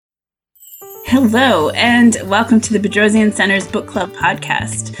Hello, and welcome to the Bedrosian Center's Book Club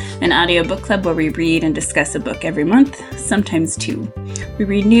podcast, an audio book club where we read and discuss a book every month, sometimes two. We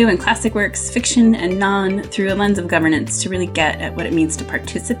read new and classic works, fiction and non, through a lens of governance to really get at what it means to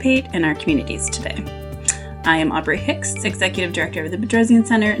participate in our communities today. I am Aubrey Hicks, Executive Director of the Bedrosian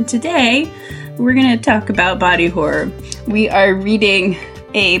Center, and today we're going to talk about body horror. We are reading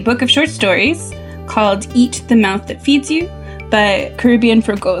a book of short stories called Eat the Mouth That Feeds You by Caribbean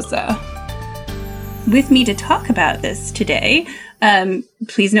Fragoso. With me to talk about this today,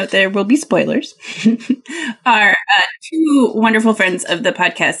 please note there will be spoilers, are two wonderful friends of the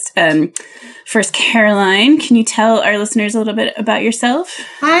podcast. First, Caroline, can you tell our listeners a little bit about yourself?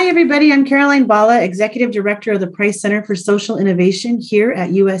 Hi, everybody. I'm Caroline Bala, Executive Director of the Price Center for Social Innovation here at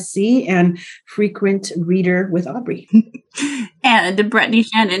USC and frequent reader with Aubrey. And Brittany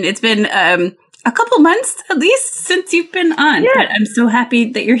Shannon. It's been a couple months, at least, since you've been on. Yeah. But I'm so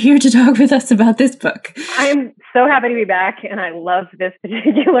happy that you're here to talk with us about this book. I'm so happy to be back, and I love this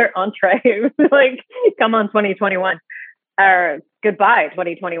particular entree. It was like, come on, 2021. Or goodbye,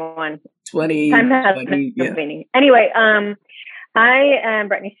 2021. Time has no meaning. Anyway, I am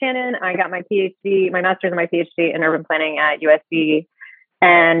Brittany Shannon. I got my PhD, my master's and my PhD in urban planning at USC.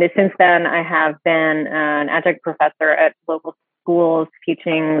 And since then, I have been an adjunct professor at local schools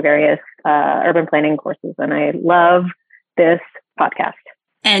teaching various urban planning courses. And I love this podcast.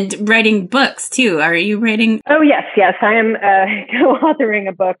 And writing books, too. Are you writing? Oh, yes. I am co-authoring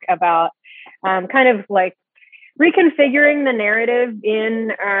a book about kind of like reconfiguring the narrative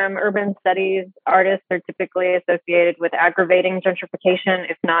in urban studies. Artists are typically associated with aggravating gentrification,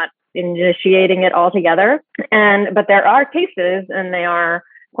 if not initiating it altogether. But there are cases, and they are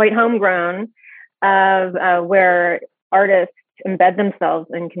quite homegrown, of where artists embed themselves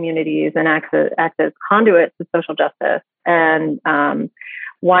in communities and act as conduits of social justice. And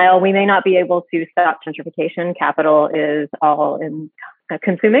while we may not be able to stop gentrification, capital is all in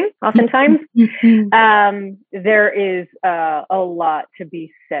consuming oftentimes. There is a lot to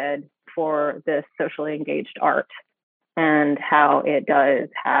be said for this socially engaged art and how it does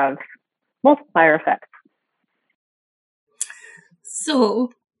have multiplier effects.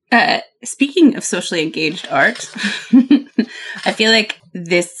 So, speaking of socially engaged art, I feel like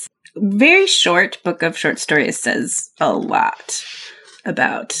this very short book of short stories says a lot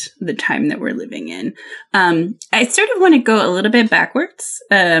about the time that we're living in. I sort of want to go a little bit backwards.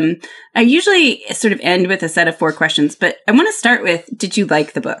 I usually sort of end with a set of 4 questions, but I want to start with, did you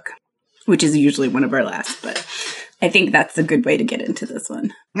like the book? Which is usually one of our last, but I think that's a good way to get into this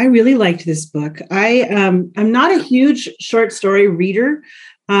one. I really liked this book. I'm not a huge short story reader.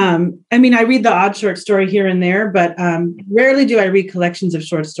 I read the odd short story here and there, but rarely do I read collections of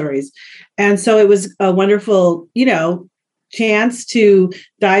short stories. And so it was a wonderful, chance to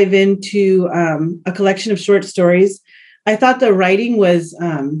dive into a collection of short stories. I thought the writing was,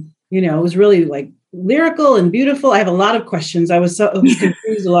 it was really like lyrical and beautiful. I have a lot of questions. I was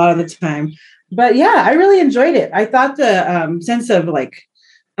confused a lot of the time, but yeah, I really enjoyed it. I thought the sense of like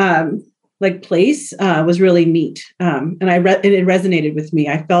place was really neat. And it resonated with me.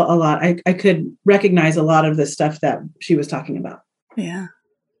 I felt a lot. I could recognize a lot of the stuff that she was talking about. Yeah.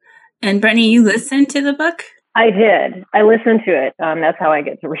 And Brittany, you listened to the book? I did. I listened to it. That's how I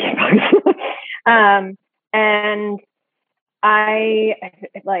get to read books. And I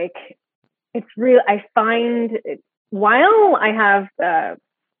it's real. I find while I have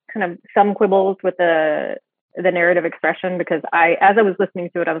kind of some quibbles with the narrative expression, because as I was listening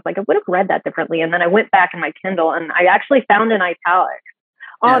to it, I was like, I would have read that differently. And then I went back in my Kindle and I actually found an italic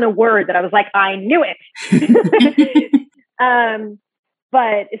on a word that I was like, I knew it.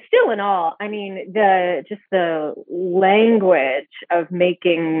 But still in all, the language of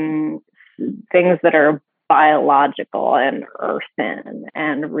making things that are biological and earthen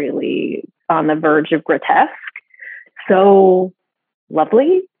and really on the verge of grotesque, so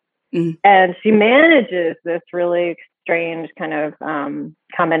lovely. Mm. And she manages this really strange kind of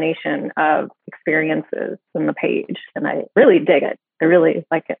combination of experiences in the page. And I really dig it. I really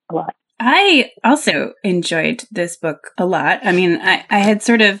like it a lot. I also enjoyed this book a lot. I had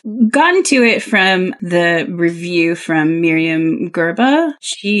sort of gotten to it from the review from Miriam Gerba.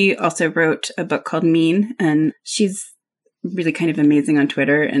 She also wrote a book called Mean, and she's really kind of amazing on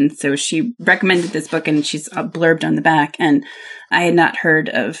Twitter. And so she recommended this book, and she's blurbed on the back. And I had not heard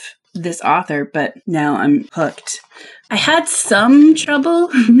of this author, but now I'm hooked. I had some trouble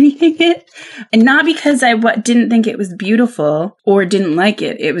reading it, and not because I didn't think it was beautiful or didn't like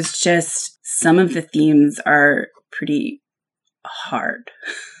it. It was just some of the themes are pretty hard.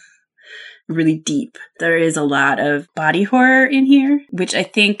 really deep. There is a lot of body horror in here, which I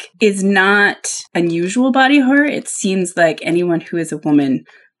think is not unusual body horror. It seems like anyone who is a woman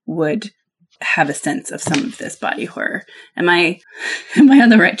would have a sense of some of this body horror. Am I on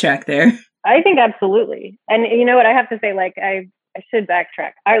the right track there? I think absolutely. And you know what, I have to say, like, I should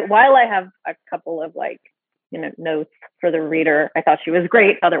backtrack. While I have a couple of notes for the reader, I thought she was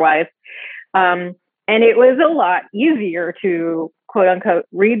great otherwise. And it was a lot easier to quote unquote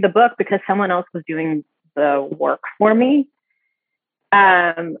read the book because someone else was doing the work for me.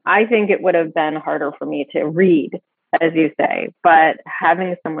 I think it would have been harder for me to read, as you say, but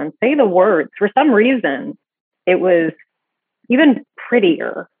having someone say the words, for some reason, it was even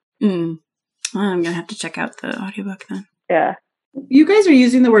prettier. Well, I'm going to have to check out the audiobook then. Yeah. You guys are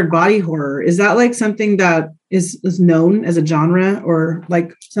using the word body horror. Is that like something that is known as a genre or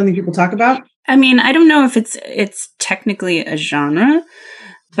like something people talk about? I mean, I don't know if it's technically a genre,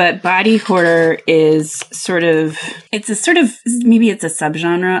 but body horror is maybe it's a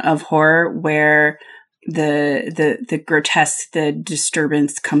subgenre of horror where the grotesque, the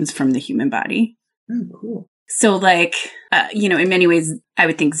disturbance comes from the human body. Oh, cool. So like, in many ways, I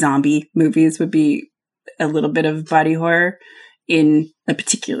would think zombie movies would be a little bit of body horror in a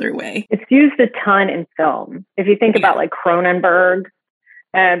particular way. It's used a ton in film. If you think about like Cronenberg,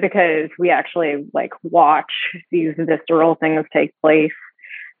 because we actually like watch these visceral things take place.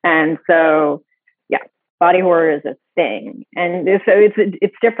 And so, yeah, body horror is a thing. And so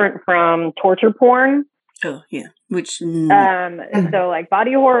it's different from torture porn. Oh, yeah. So like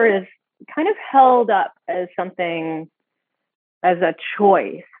body horror is kind of held up as something, as a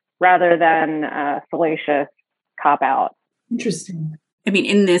choice rather than a salacious cop-out. Interesting. I mean,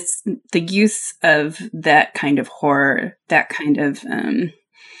 in this, the use of that kind of horror, that kind of,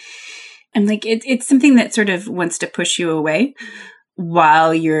 I'm like, it's something that sort of wants to push you away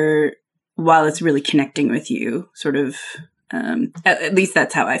while it's really connecting with you, sort of, at least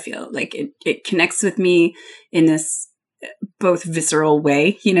that's how I feel. Like it connects with me in this both visceral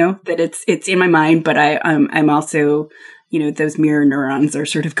way, that it's in my mind, but I'm also, those mirror neurons are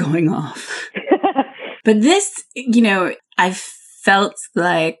sort of going off. But this, I felt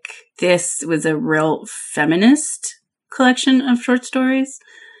like this was a real feminist collection of short stories,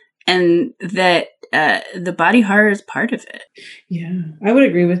 and that the body horror is part of it. Yeah, I would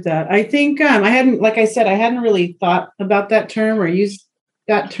agree with that. I think I hadn't really thought about that term or used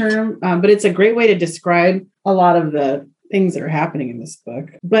that term, but it's a great way to describe a lot of the things that are happening in this book.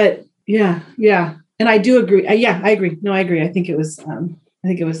 But yeah. And I do agree. I agree. No, I agree. I think it was a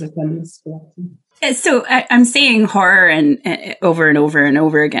feminist collection. So I'm saying horror and over and over and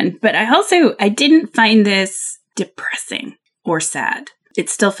over again, but I didn't find this depressing or sad. It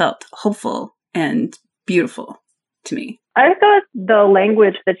still felt hopeful and beautiful to me. I thought the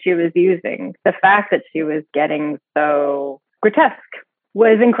language that she was using, the fact that she was getting so grotesque,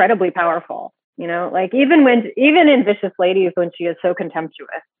 was incredibly powerful. Like even in Vicious Ladies, when she is so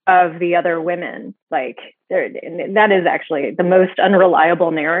contemptuous of the other women, like that is actually the most unreliable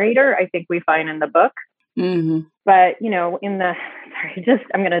narrator I think we find in the book. Mm-hmm. But I'm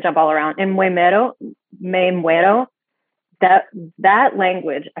going to jump all around. In Me Muero, that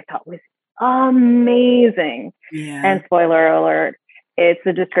language I thought was amazing. Yeah. And spoiler alert, it's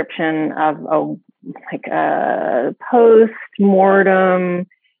a description of a post-mortem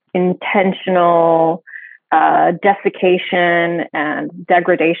intentional desiccation and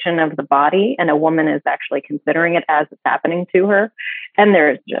degradation of the body, and a woman is actually considering it as it's happening to her. And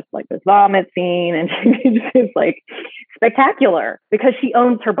there's just like this vomit scene, and it's like spectacular because she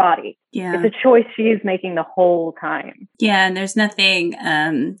owns her body. Yeah, it's a choice she's making the whole time. Yeah, and there's nothing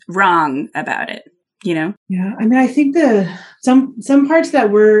wrong about it. Yeah, I mean, I think some parts that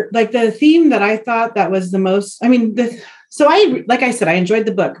were like the theme that I thought that was the most. I mean, like I said, I enjoyed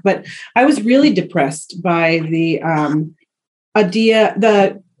the book, but I was really depressed by the idea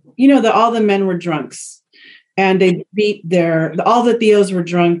all the men were drunks and they beat all the Theos were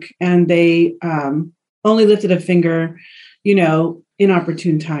drunk and they only lifted a finger,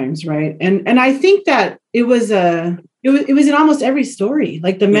 inopportune times, right? And I think that it was in almost every story.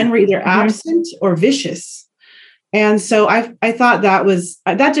 Like the men were either absent or vicious. And so I thought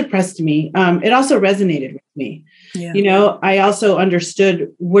that depressed me. It also resonated with me. Yeah. I also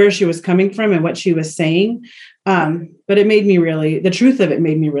understood where she was coming from and what she was saying. But it made me the truth of it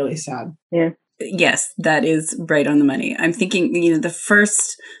made me really sad. Yeah. Yes, that is right on the money. I'm thinking, the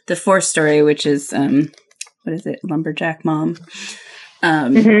fourth story, which is, what is it? Lumberjack Mom.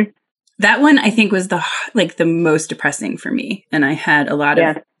 That one I think was the most depressing for me. And I had a lot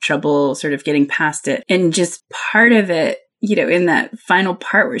of trouble sort of getting past it. And just part of it in that final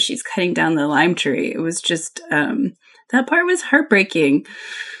part where she's cutting down the lime tree, it was just, that part was heartbreaking.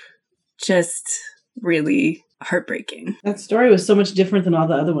 Just really heartbreaking. That story was so much different than all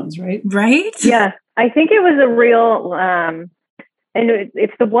the other ones, right? Right? Yeah. I think it was a real, and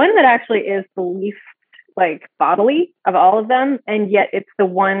it's the one that actually is the least like bodily of all of them. And yet it's the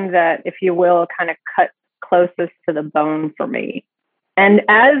one that, if you will, kind of cut closest to the bone for me. And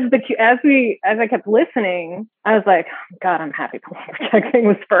as I kept listening, I was like, oh, God, I'm happy the Lumberjack thing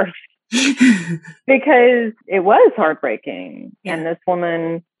was first. Because it was heartbreaking. Yeah. And this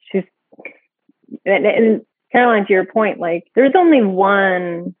woman, and Caroline, to your point, like there's only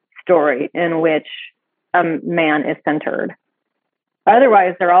one story in which a man is centered.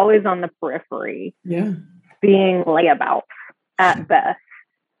 Otherwise, they're always on the periphery, being layabouts at best,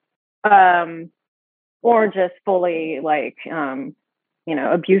 or just fully like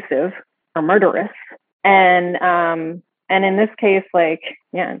abusive or murderous. And in this case, like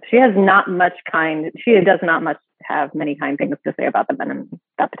she has not much she does not much have many kind things to say about the men in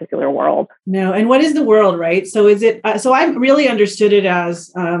that particular world. No, and what is the world, right? So is it? So I really understood it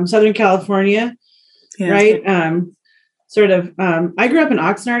as Southern California, right? I grew up in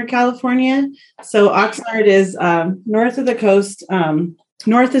Oxnard, California. So Oxnard is north of the coast,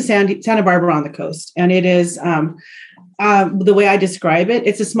 north of Santa Barbara on the coast, and it is the way I describe it.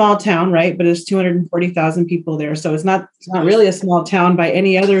 It's a small town, right? But there's 240,000 people there, so it's not really a small town by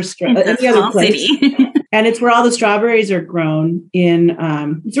any other place. City. And it's where all the strawberries are grown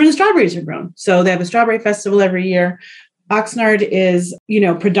it's where the strawberries are grown. So they have a strawberry festival every year. Oxnard is,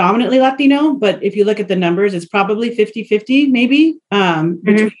 predominantly Latino, but if you look at the numbers, it's probably 50-50 maybe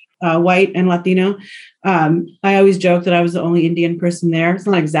between white and Latino. I always joke that I was the only Indian person there. It's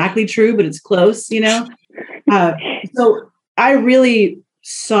not exactly true, but it's close, So I really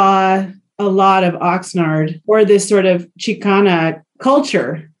saw a lot of Oxnard or this sort of Chicana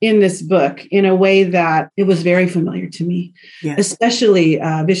culture in this book in a way that it was very familiar to me, especially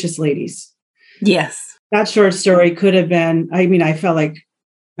Vicious Ladies. Yes. That short story could have been, I felt like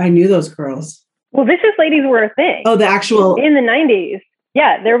I knew those girls. Well, Vicious Ladies were a thing. Oh, the actual... In the 90s.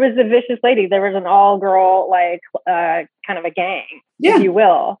 Yeah, there was a Vicious Lady. There was an all-girl, kind of a gang, if you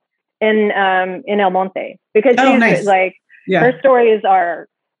will, in El Monte. Because she's her stories are...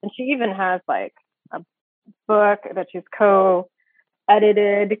 And she even has, a book that she's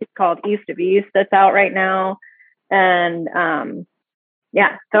co-edited called East of East that's out right now. And...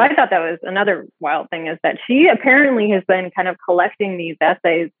 so I thought that was another wild thing, is that she apparently has been kind of collecting these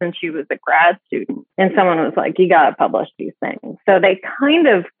essays since she was a grad student. And someone was like, you got to publish these things. So they kind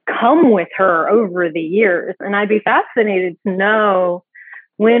of come with her over the years. And I'd be fascinated to know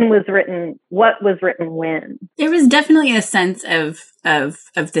what was written when. There was definitely a sense of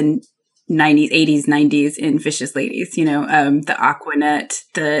the 90s, 80s, 90s in Vicious Ladies, the Aquanet,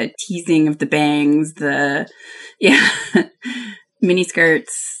 the teasing of the bangs, mini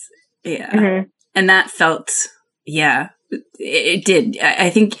skirts. And that felt, it did. I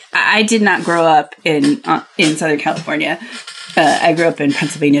think I did not grow up in Southern California. I grew up in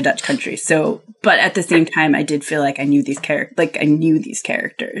Pennsylvania Dutch country. So, but at the same time, I did feel like I knew these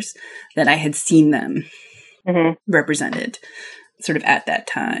characters, that I had seen them represented sort of at that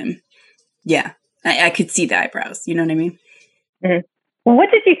time. Yeah. I could see the eyebrows. You know what I mean? Mm-hmm. Well, what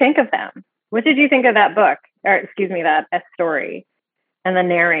did you think of them? What did you think of that book? Or excuse me, that story and the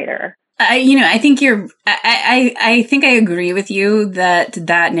narrator? I think I think I agree with you that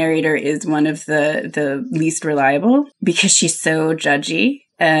narrator is one of the least reliable, because she's so judgy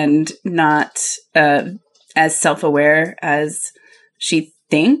and not as self-aware as she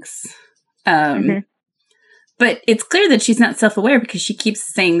thinks. But it's clear that she's not self-aware, because she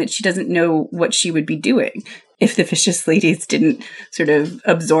keeps saying that she doesn't know what she would be doing if the Vicious Ladies didn't sort of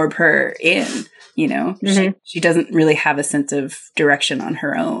absorb her in. She doesn't really have a sense of direction on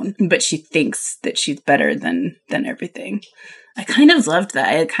her own, but she thinks that she's better than everything. I kind of loved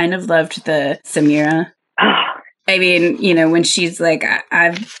that. I kind of loved the Samira. I mean, when she's like,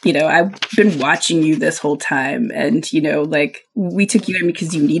 I've been watching you this whole time, and we took you in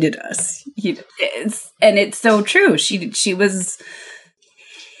because you needed us. And it's so true. She was,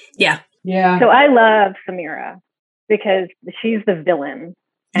 yeah. So I love Samira because she's the villain.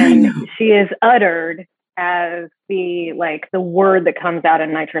 And she is uttered as the word that comes out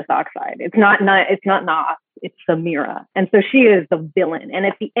in nitrous oxide. It's not Nas, it's Samira. And so she is the villain. And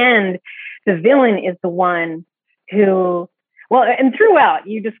at the end, the villain is the one who, and throughout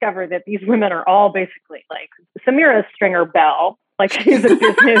you discover that these women are all basically like Samira Stringer Bell. Like she's a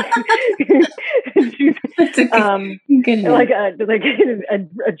business, she's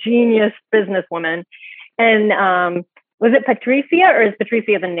a genius businesswoman. And was it Patricia, or is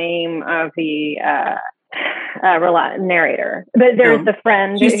Patricia the name of the narrator? But there's the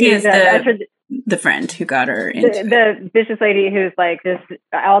friend. Who's the friend who got her into the vicious lady who's like this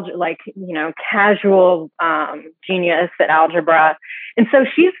casual genius at algebra, and so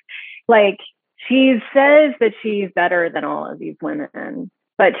she's like, she says that she's better than all of these women,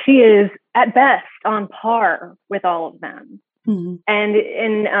 but she is at best on par with all of them, and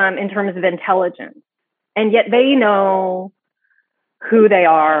in terms of intelligence. And yet they know who they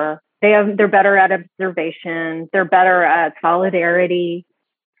are. They're better at observation. They're better at solidarity.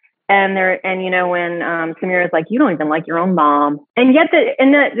 And when Samira's like, you don't even like your own mom. And yet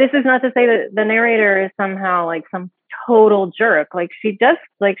this is not to say that the narrator is somehow like some total jerk. Like she goes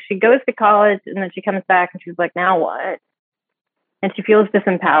to college and then she comes back and she's like, now what? And she feels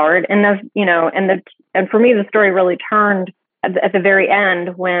disempowered. And for me, the story really turned at the very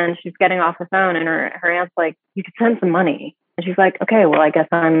end when she's getting off the phone and her aunt's like, you could send some money. And she's like, okay, well, I guess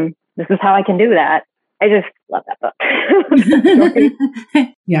this is how I can do that. I just love that book.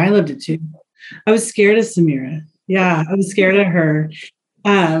 Yeah, I loved it too. I was scared of Samira. Yeah, I was scared of her.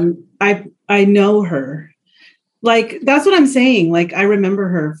 I know her. Like, that's what I'm saying. Like, I remember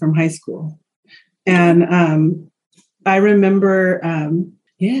her from high school. And I remember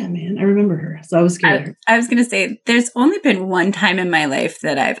I remember her. So I was scared of her. I was going to say, there's only been one time in my life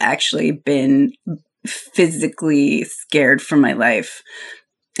that I've actually been physically scared for my life.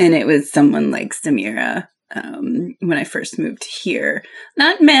 And it was someone like Samira when I first moved here.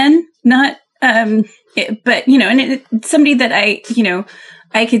 Not men, but, and somebody that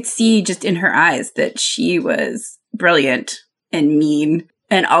I could see just in her eyes that she was brilliant and mean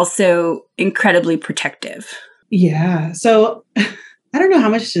and also incredibly protective. Yeah. So I don't know how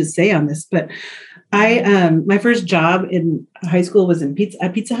much to say on this, but my first job in high school was at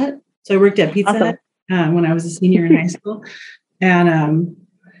Pizza Hut. So I worked at Pizza Hut when I was a senior in high school. And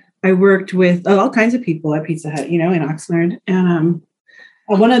I worked with all kinds of people at Pizza Hut, in Oxnard. And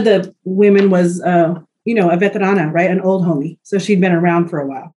one of the women was, a veterana, right? An old homie. So she'd been around for a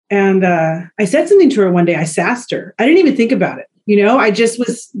while. And I said something to her one day. I sassed her. I didn't even think about it. I just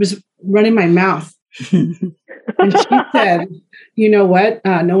was running my mouth. And she said, you know what?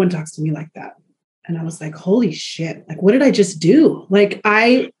 No one talks to me like that. And I was like, holy shit. Like, what did I just do? Like,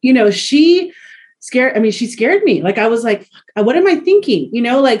 she scared me. Like, I was like, what am I thinking?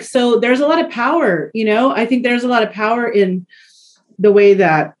 So there's a lot of power, I think there's a lot of power in the way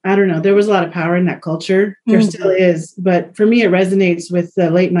that, I don't know, there was a lot of power in that culture. There still is. But for me, it resonates with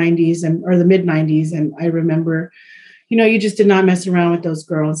the late 90s or the mid 90s. And I remember, you just did not mess around with those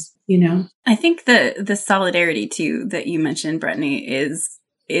girls, I think the solidarity too that you mentioned, Brittany, is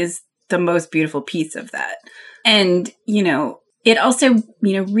the most beautiful piece of that. And, it also,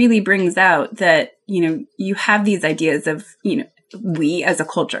 really brings out that, you have these ideas of, we as a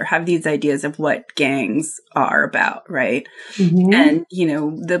culture have these ideas of what gangs are about, right? Mm-hmm. And,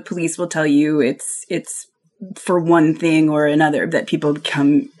 the police will tell you it's for one thing or another that people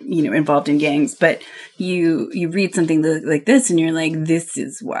become, involved in gangs. But you read something like this and you're like, this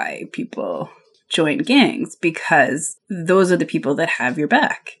is why people join gangs, because those are the people that have your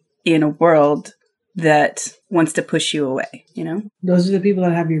back in a world that wants to push you away, Those are the people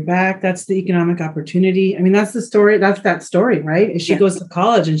that have your back. That's the economic opportunity. I mean, that's the story. That's that story, right? She goes to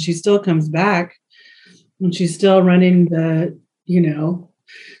college and she still comes back and she's still running the,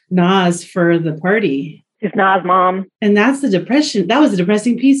 Nas for the party. She's Nas' mom. And that's the depression. That was a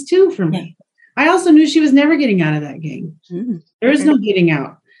depressing piece too for me. Yeah. I also knew she was never getting out of that gang. Mm-hmm. There is no getting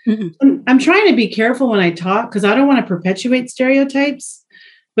out. Mm-hmm. I'm trying to be careful when I talk because I don't want to perpetuate stereotypes.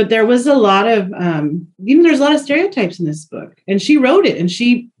 But there was a lot of, there's a lot of stereotypes in this book. And she wrote it and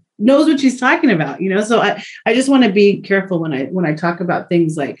she knows what she's talking about, So I just want to be careful when I talk about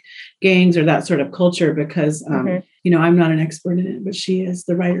things like gangs or that sort of culture because, I'm not an expert in it, but she is,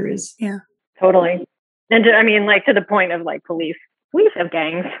 the writer is. Yeah, totally. And to the point of like police have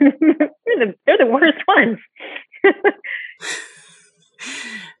gangs. they're the worst ones.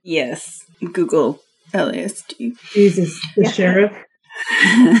 Yes. Google LASD. Jesus, the sheriff.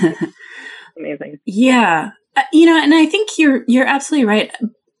 Amazing. Yeah. And I think you're absolutely right.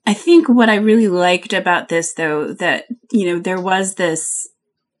 I think what I really liked about this though, that, there was this,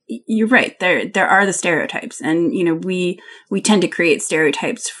 you're right, there are the stereotypes and, we tend to create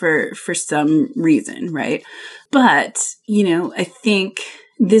stereotypes for some reason, right? But, I think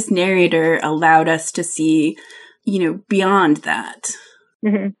this narrator allowed us to see, beyond that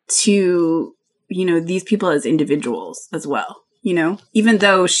to, these people as individuals as well. Even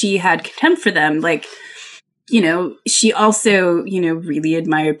though she had contempt for them, like, she also, really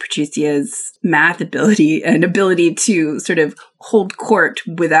admired Patricia's math ability and ability to sort of hold court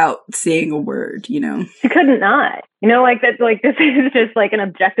without saying a word, She couldn't not. That's like, this is just like an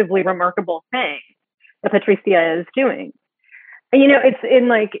objectively remarkable thing that Patricia is doing. It's in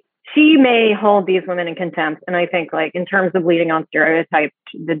like, she may hold these women in contempt. And I think like in terms of leading on stereotypes,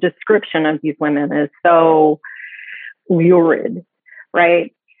 the description of these women is so lurid,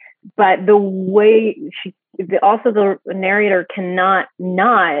 right? But the way the narrator cannot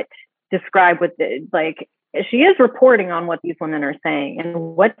not describe she is reporting on what these women are saying.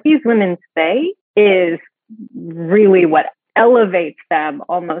 And what these women say is really what elevates them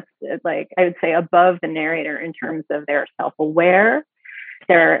almost like, I would say, above the narrator in terms of their self-aware,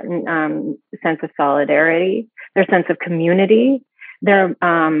 their sense of solidarity, their sense of community, their,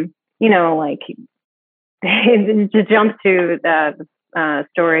 to jump to the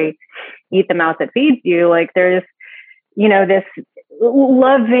story, Eat the Mouth That Feeds You, like there's, this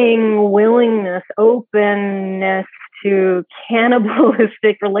loving willingness, openness to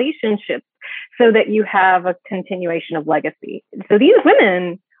cannibalistic relationships so that you have a continuation of legacy. So these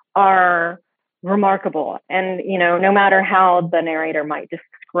women are remarkable. And, no matter how the narrator might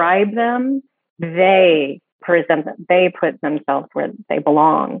describe them, they put themselves where they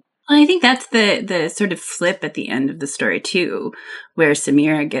belong. Well, I think that's the sort of flip at the end of the story too, where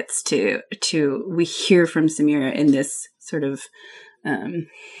Samira gets to we hear from Samira in this sort of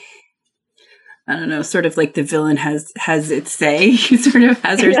I don't know, sort of like the villain has its say, sort of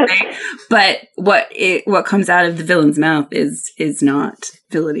has her say, but what comes out of the villain's mouth is not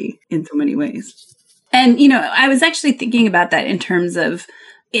villainy in so many ways. And I was actually thinking about that in terms of,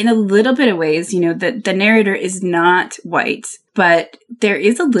 in a little bit of ways, the narrator is not white, but there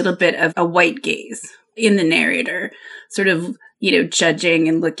is a little bit of a white gaze in the narrator, sort of, judging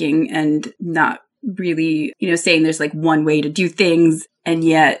and looking and not really, saying there's like one way to do things, and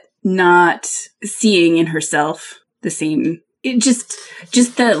yet not seeing in herself the same, just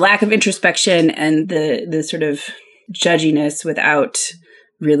the lack of introspection and the sort of judginess without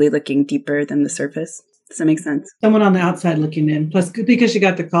really looking deeper than the surface. Does that make sense? Someone on the outside looking in, plus because she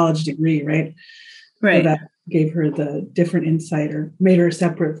got the college degree, right? Right. So that gave her the different insight or made her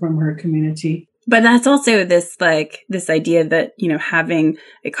separate from her community. But that's also this idea that, having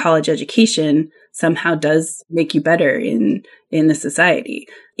a college education somehow does make you better in the society,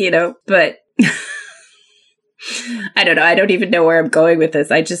 but I don't know. I don't even know where I'm going with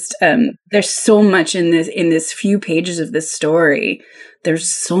this. I just, there's so much in this few pages of this story. There's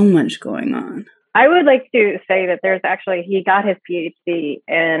so much going on. I would like to say that he got his PhD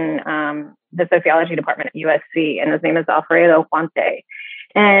in the sociology department at USC, and his name is Alfredo Huante.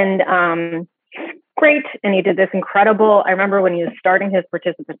 And great. And he did this incredible, I remember when he was starting his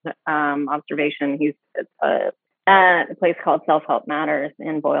participant observation, he's at a place called Self-Help Matters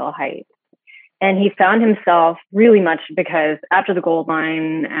in Boyle Heights. And he found himself really much because after the gold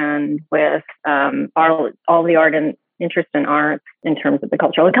mine and with all the art and interest in arts in terms of the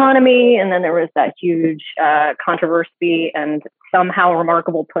cultural economy, and then there was that huge controversy and somehow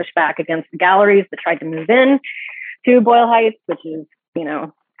remarkable pushback against the galleries that tried to move in to Boyle Heights, which is,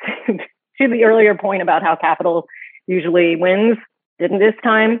 to the earlier point about how capital usually wins, didn't this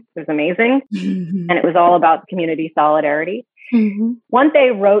time. It was amazing. Mm-hmm. And it was all about community solidarity. Mm-hmm.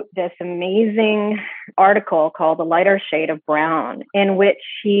 Huante wrote this amazing article called The Lighter Shade of Brown, in which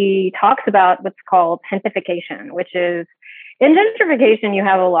he talks about what's called gentrification, which is, in gentrification, you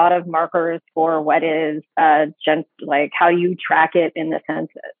have a lot of markers for what is like how you track it in the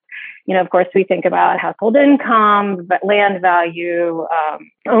census. Of course, we think about household income, land value,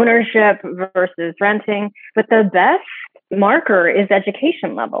 ownership versus renting, but the best marker is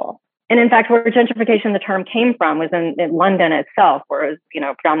education level. And in fact, where gentrification, the term came from, was in London itself, where it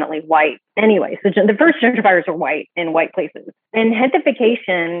was, predominantly white anyway. So the first gentrifiers were white in white places. And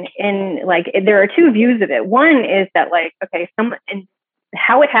gentrification, there are two views of it. One is that and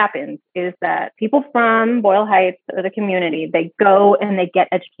how it happens is that people from Boyle Heights or the community, they go and they get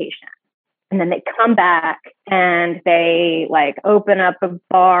education. And then they come back and they open up a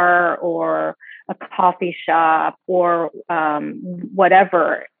bar or a coffee shop or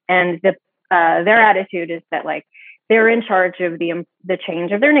whatever. And their attitude is that they're in charge of the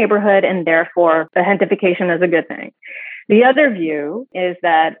change of their neighborhood, and therefore the gentrification is a good thing. The other view is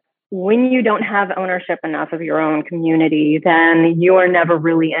that when you don't have ownership enough of your own community, then you are never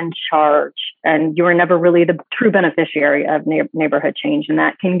really in charge, and you are never really the true beneficiary of neighborhood change, and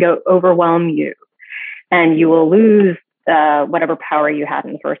that can overwhelm you, and you will lose whatever power you had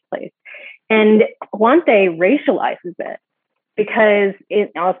in the first place. And Huante racializes it. because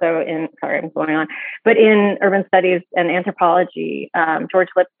it also in, sorry, I'm going on, but in urban studies and anthropology, George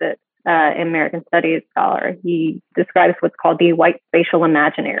Lipset, American Studies scholar, he describes what's called the white spatial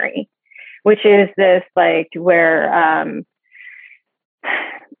imaginary, which is this like where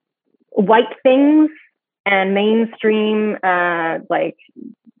white things and mainstream like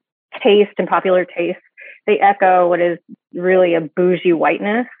taste and popular taste, they echo what is really a bougie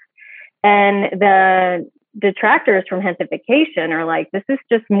whiteness. And the detractors from gentrification are like, this is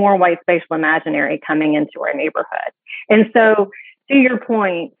just more white spatial imaginary coming into our neighborhood. And so to your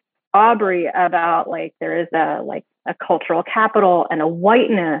point, Aubrey, about like there is a cultural capital and a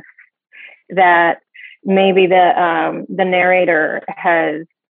whiteness that maybe the narrator has.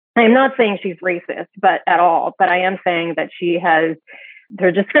 I'm not saying she's racist, but at all. But I am saying that she has, her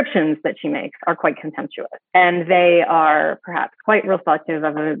descriptions that she makes are quite contemptuous, and they are perhaps quite reflective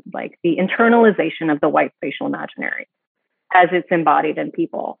of like the internalization of the white spatial imaginary as it's embodied in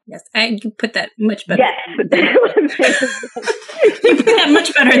people. Yes, I put that much better. Yes, you put that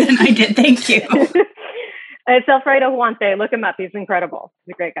much better than I did. Thank you. It's Alfredo Huante. Look him up. He's incredible.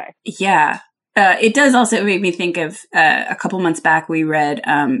 He's a great guy. Yeah. It does also make me think of a couple months back, we read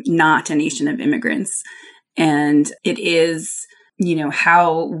Not a Nation of Immigrants. And it is, you know,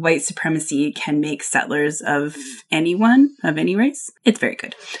 how white supremacy can make settlers of anyone, of any race. It's very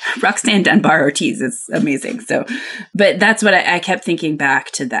good. Roxanne Dunbar Ortiz is amazing. So, but that's what I kept thinking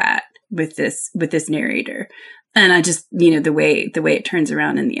back to that with this narrator. And I just, you know, the way it turns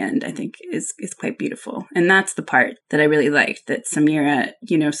around in the end, I think is quite beautiful. And that's the part that I really liked, that Samira,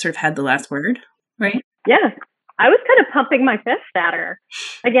 you know, sort of had the last word, right? Yeah. I was kind of pumping my fist at her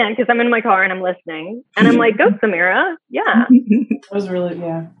again, because I'm in my car and I'm listening and I'm like, go Samira. Yeah. That was really,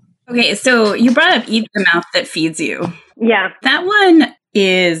 yeah. Okay. So you brought up Eat the Mouth That Feeds You. Yeah. That one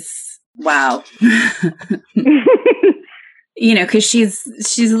is, wow. You know, because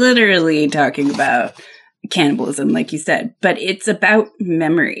she's literally talking about cannibalism, like you said, but it's about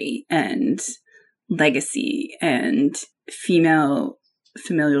memory and legacy and familial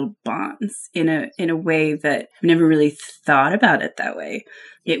bonds in a way that I've never really thought about it that way.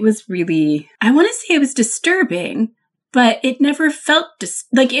 It was really, I want to say it was disturbing, but it never felt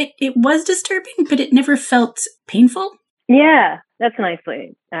it was disturbing, but it never felt painful. Yeah, that's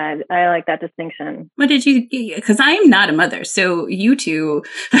nicely. I like that distinction. What did you? Because I am not a mother, so you two.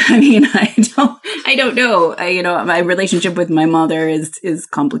 I mean, I don't know. You know, my relationship with my mother is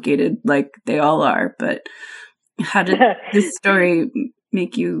complicated, like they all are. But how did this story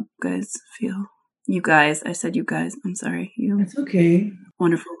make you guys feel? You guys, I said you guys. I'm sorry. You. It's okay.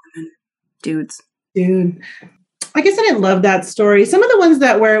 Wonderful women, dudes. Dude, I guess I didn't love that story. Some of the ones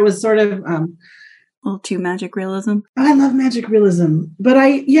where it was sort of. A little too magic realism. I love magic realism, but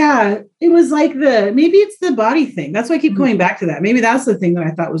it was like maybe it's the body thing. That's why I keep going back to that. Maybe that's the thing that I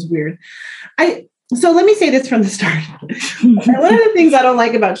thought was weird. So let me say this from the start. One of the things I don't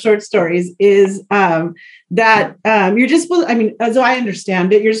like about short stories is that you're just supposed, I mean, as I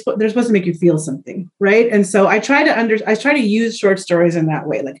understand it, they're supposed to make you feel something, right? And so I try to use short stories in that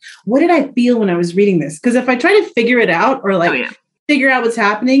way. Like, what did I feel when I was reading this? Because if I try to figure it out or figure out what's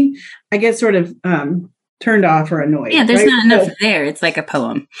happening, I get sort of turned off or annoyed. Yeah, there's not enough there. It's like a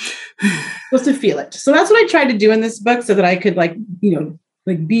poem. Supposed to feel it. So that's what I tried to do in this book, so that I could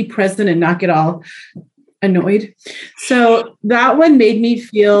be present and not get all annoyed. So that one made me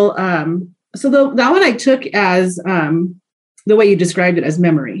feel. That one I took as the way you described it, as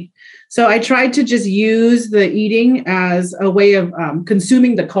memory. So I tried to just use the eating as a way of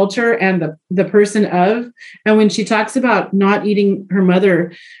consuming the culture and the person of. And when she talks about not eating her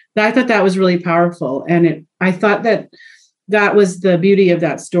mother, I thought that was really powerful. And I thought that was the beauty of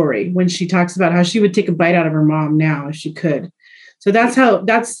that story, when she talks about how she would take a bite out of her mom now if she could. So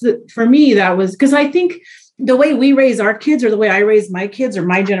for me, that was, because I think the way we raise our kids, or the way I raise my kids, or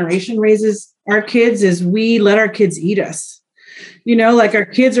my generation raises our kids, is we let our kids eat us. You know, like our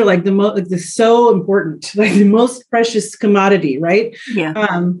kids are like so important, like the most precious commodity, right?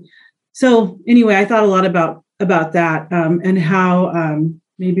 Yeah. So anyway, I thought a lot about that and how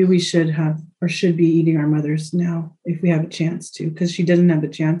maybe we should be eating our mothers now if we have a chance to, because she doesn't have a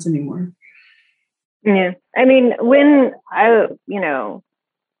chance anymore. Yeah, I mean, when I've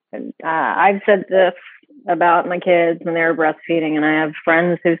said this about my kids when they were breastfeeding, and I have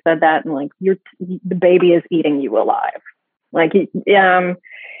friends who said that, and like, the baby is eating you alive. Like, and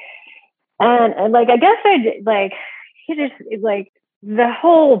like, I guess the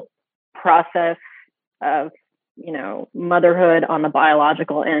whole process of motherhood on the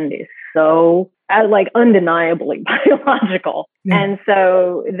biological end is so undeniably biological. Yeah. And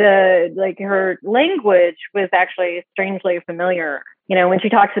so her language was actually strangely familiar. When she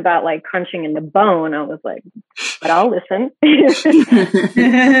talks about crunching in the bone, I was like, but I'll listen.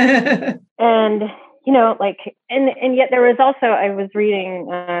 And, and yet there was also, I was reading,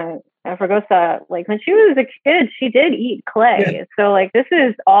 Fregosa, when she was a kid, she did eat clay. Yeah. So this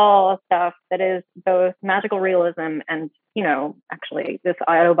is all stuff that is both magical realism and, actually this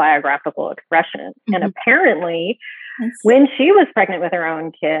autobiographical expression. Mm-hmm. And apparently when she was pregnant with her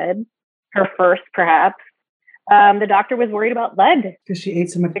own kid, her first perhaps, the doctor was worried about lead. Because she ate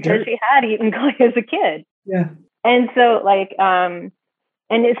so much because dirt. She had eaten clay as a kid. Yeah. And so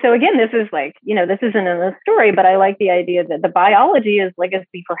and so again, this is this isn't in the story, but I like the idea that the biology is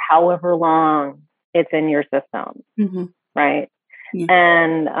legacy for however long it's in your system. Mm-hmm. Right. Yeah.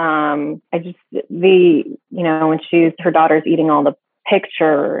 And I just, when her daughter's eating all the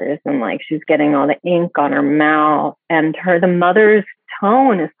pictures and she's getting all the ink on her mouth, and the mother's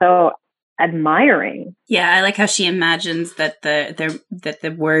tone is so admiring. Yeah, I like how she imagines that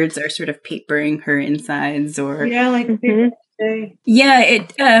the words are sort of papering her insides, or Mm-hmm. Yeah,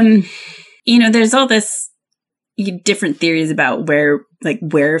 it there's all this different theories about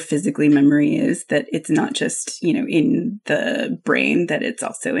where physically memory is, that it's not just in the brain, that it's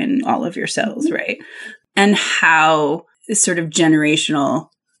also in all of your cells, mm-hmm. right? And how sort of generational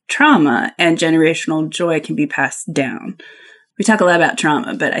trauma and generational joy can be passed down. We talk a lot about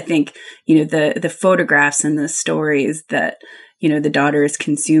trauma, but I think the photographs and the stories that the daughter is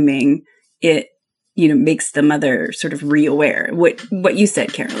consuming, it makes the mother sort of re-aware. What you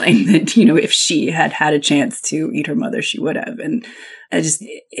said, Caroline, that, if she had had a chance to eat her mother, she would have. And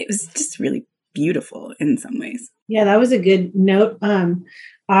it was just really beautiful in some ways. Yeah, that was a good note.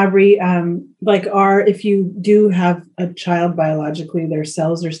 Aubrey, if you do have a child biologically, their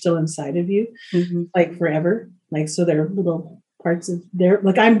cells are still inside of you, mm-hmm. Forever. So they're little parts of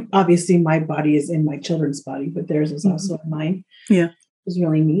I'm obviously, my body is in my children's body, but theirs is mm-hmm. also in mine. Yeah. It was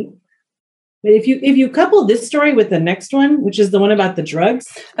really neat. But if you couple this story with the next one, which is the one about the drugs,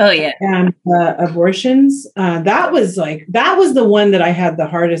 and abortions, that was the one that I had the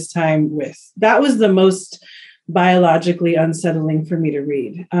hardest time with. That was the most biologically unsettling for me to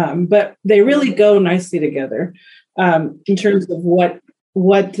read. But they really go nicely together in terms of what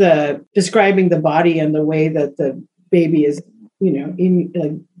describing the body and the way that the baby is,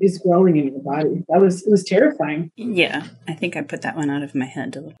 is growing in your body. It was terrifying. Yeah, I think I put that one out of my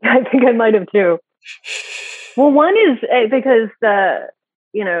head a little. I think I might have too. Well, one is because the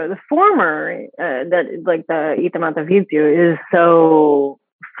former that the Eat Them Out the Vizu is so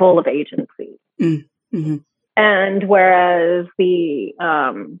full of agency, mm-hmm. and whereas the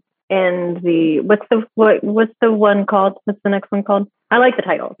what's the one called? What's the next one called? I like the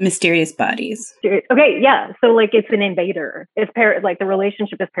title. Mysterious Bodies. Okay, yeah. So it's an invader. It's the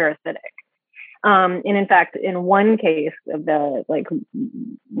relationship is parasitic. And in fact, in one case of the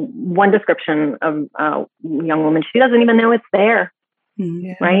one description of a young woman, she doesn't even know it's there,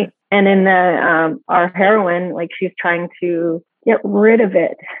 yeah. Right? And in the our heroine, she's trying to get rid of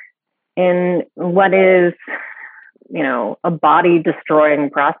it in what is a body destroying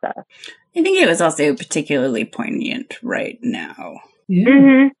process. I think it was also particularly poignant right now. Yeah.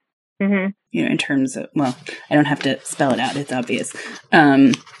 Mm-hmm. Mm-hmm. In terms of, I don't have to spell it out, it's obvious.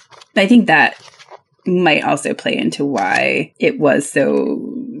 But I think that might also play into why it was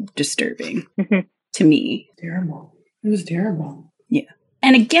so disturbing mm-hmm. to me. Terrible. It was terrible. Yeah.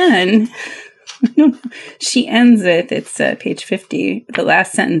 And again, she ends with, it's page 50, the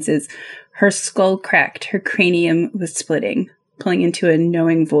last sentence is, her skull cracked, her cranium was splitting, pulling into a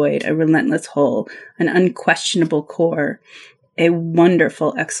knowing void, a relentless hole, an unquestionable core, a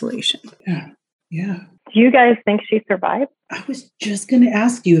wonderful exhalation. Yeah. Yeah. Do you guys think she survived? I was just going to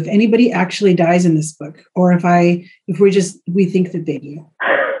ask you if anybody actually dies in this book, or if we think that they do.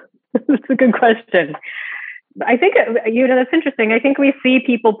 That's a good question. I think, that's interesting. I think we see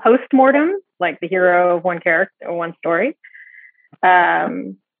people post-mortem, like the hero of one character or one story,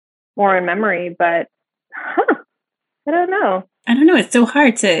 more in memory, but I don't know. It's so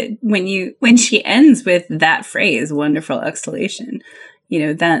hard to, when she ends with that phrase, wonderful exhalation,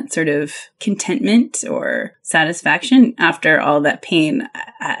 that sort of contentment or satisfaction after all that pain.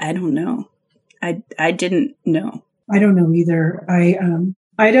 I don't know. I didn't know. I don't know either.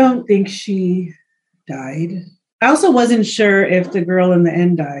 I don't think she died. I also wasn't sure if the girl in the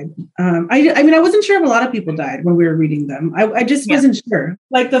end died. I wasn't sure if a lot of people died when we were reading them. I just wasn't sure.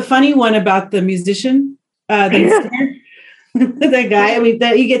 Like the funny one about the musician, That guy, I mean,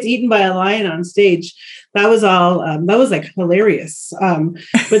 that he gets eaten by a lion on stage. That was all, that was like hilarious.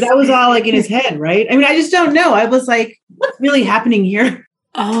 But that was all like in his head, right? I mean, I just don't know. I was like, what's really happening here?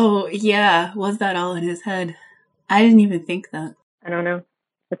 Oh, yeah. Was that all in his head? I didn't even think that. I don't know.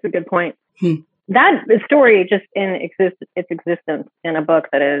 That's a good point. That story just in its existence in a book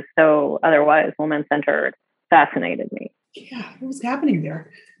that is so otherwise woman-centered fascinated me. Yeah, what was happening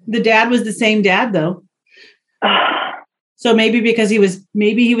there? The dad was the same dad, though. So maybe because he was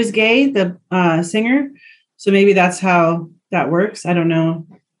gay, the singer. So maybe that's how that works. I don't know.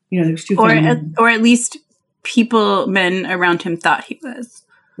 You know, there's two families. Or at least men around him thought he was.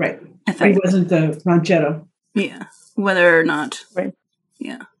 Right. He wasn't the ranchero. Yeah. Whether or not. Right.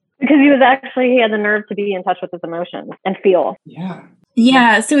 Yeah. Because he had the nerve to be in touch with his emotions and feel. Yeah.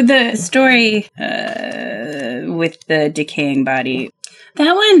 Yeah. So the story with the decaying body,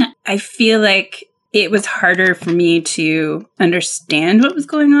 that one, I feel like it was harder for me to understand what was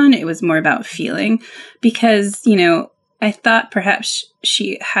going on. It was more about feeling because, you know, I thought perhaps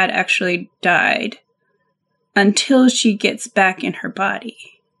she had actually died until she gets back in her body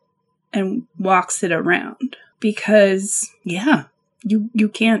and walks it around. Because, yeah, you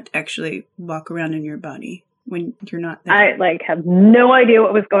can't actually walk around in your body when you're not there. I have no idea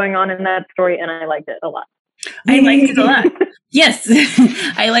what was going on in that story, and I liked it a lot. I liked it a lot. Yes,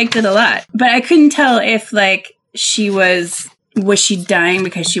 I liked it a lot. But I couldn't tell if was she dying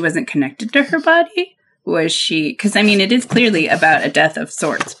because she wasn't connected to her body? Was she, because I mean, it is clearly about a death of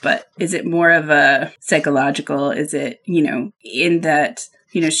sorts, but is it more of a psychological? Is it, you know, in that,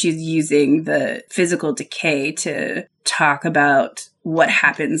 you know, she's using the physical decay to talk about what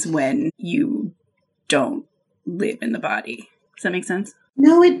happens when you don't live in the body. Does that make sense?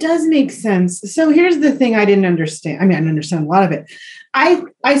 No, it does make sense. So here's the thing I didn't understand. I mean, I didn't understand a lot of it. I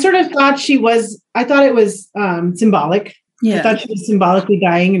sort of thought I thought it was symbolic. Yeah. I thought she was symbolically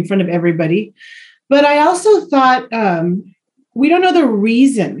dying in front of everybody. But I also thought we don't know the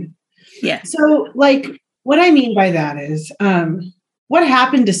reason. Yeah. So what I mean by that is what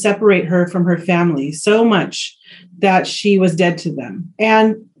happened to separate her from her family so much that she was dead to them?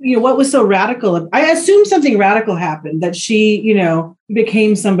 And, you know, what was so radical? I assume something radical happened, that she, you know,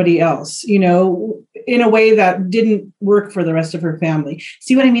 became somebody else, you know, in a way that didn't work for the rest of her family.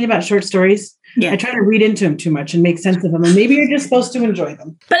 See what I mean about short stories? Yeah. I try to read into them too much and make sense of them. And maybe you're just supposed to enjoy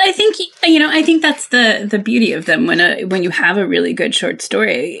them. But I think, you know, I think that's the beauty of them. When you have a really good short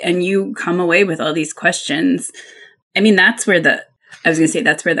story and you come away with all these questions, I mean, that's where the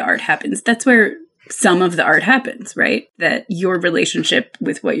art happens. That's where some of the art happens, right? That your relationship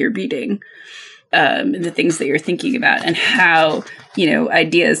with what you're reading, the things that you're thinking about, and how, you know,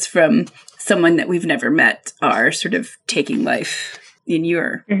 ideas from someone that we've never met are sort of taking life in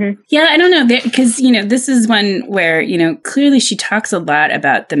your... Mm-hmm. Yeah, I don't know. Because, you know, this is one where, you know, clearly she talks a lot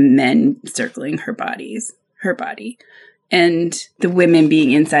about the men circling her body, and the women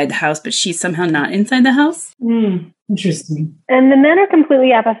being inside the house, but she's somehow not inside the house. Interesting. And the men are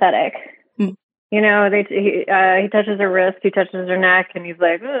completely apathetic. You know, he touches her wrist, he touches her neck, and he's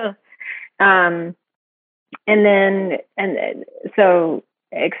like, ugh. And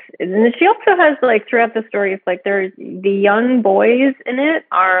she also has, like, throughout the story, it's like there's the young boys in it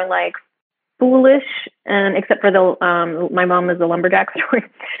are like foolish, and except for the My Mom is a Lumberjack story.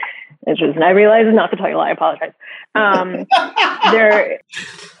 And I realize it's not the title. I apologize. They're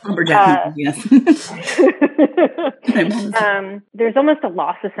Lumberjack. Yes. There's almost a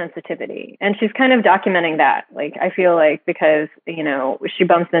loss of sensitivity, and she's kind of documenting that. Like, I feel like, because, you know, she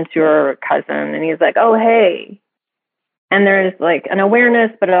bumps into her cousin, and he's like, "Oh, hey," and there's like an awareness,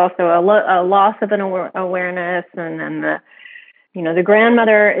 but also a loss of an awareness, and then the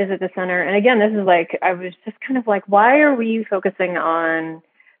grandmother is at the center. And again, this is like, I was just kind of like, why are we focusing on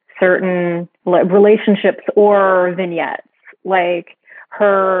certain relationships or vignettes? Like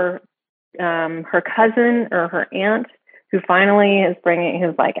her cousin or her aunt, who finally is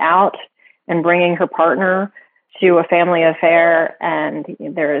out and bringing her partner to a family affair, and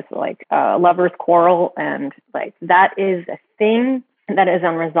there's like a lover's quarrel, and like that is a thing that is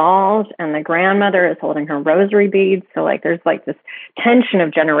unresolved, and the grandmother is holding her rosary beads. So like there's like this tension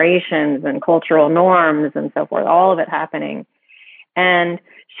of generations and cultural norms and so forth, all of it happening. And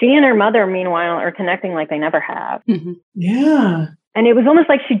she and her mother, meanwhile, are connecting like they never have. Mm-hmm. Yeah. And it was almost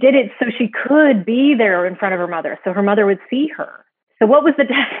like she did it so she could be there in front of her mother, so her mother would see her. So what was the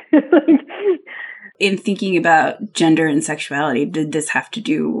death? In thinking about gender and sexuality, did this have to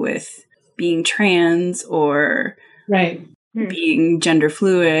do with being trans or... Right. being gender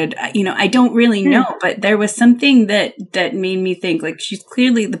fluid. I don't really know, but there was something that made me think, like, she's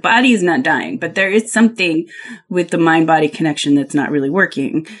clearly, the body is not dying, but there is something with the mind-body connection that's not really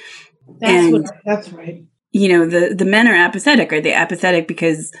working. That's right. The men are apathetic. Are they apathetic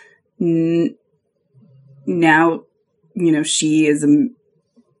because now, she is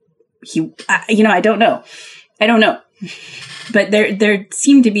I don't know. But there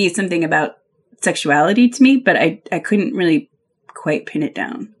seemed to be something about sexuality to me, but I couldn't really quite pin it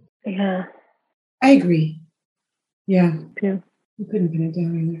down. Yeah. I agree. Yeah. Yeah. You couldn't pin it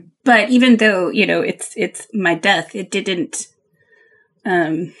down either. But even though, it's my death, it didn't,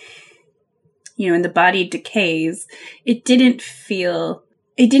 and the body decays, it didn't feel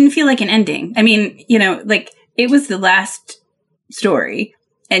like an ending. I mean, like, it was the last story,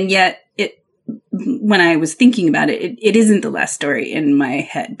 and yet when I was thinking about it, it isn't the last story in my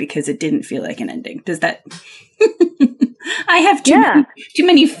head because it didn't feel like an ending. Does that? I have too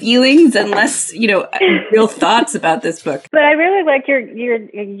many feelings and less, real thoughts about this book. But I really like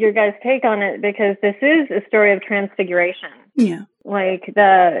your guys' take on it, because this is a story of transfiguration. Yeah. Like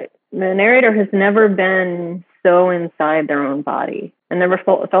the narrator has never been so inside their own body and never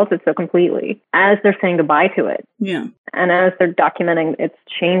felt it so completely as they're saying goodbye to it. Yeah. And as they're documenting its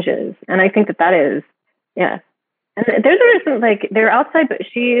changes. And I think that is, yeah. And there's a reason, like, they're outside, but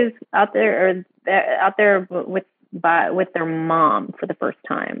she is out there with their mom for the first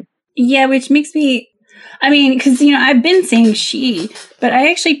time. Yeah, which makes me, because, I've been saying she, but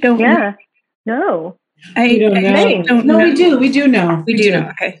I actually don't know. No. I don't know. No, we do. We do know. We do know.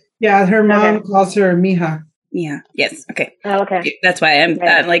 Okay. Yeah, her mom calls her Mija. Yeah. Yes. Okay. Oh, okay. That's why I'm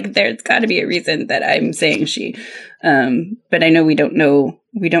like, there's got to be a reason that I'm saying she. But I know we don't know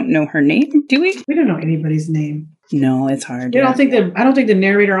her name, do we? We don't know anybody's name. No, it's hard. I don't think the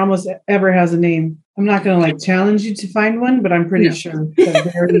narrator almost ever has a name. I'm not going to like challenge you to find one, but I'm pretty sure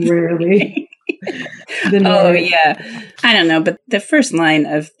that very rarely. Oh yeah, I don't know, but the first line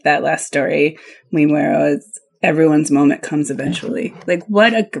of that last story we were was, "Everyone's moment comes eventually." Like,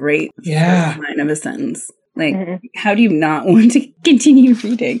 what a great first line of a sentence. Like, how do you not want to continue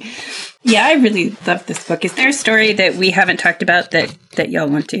reading? Yeah, I really love this book. Is there a story that we haven't talked about that y'all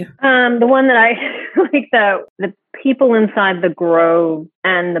want to? The one that I like, the people inside the grove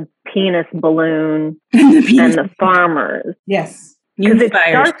and the penis balloon and the farmers. Yes. Because it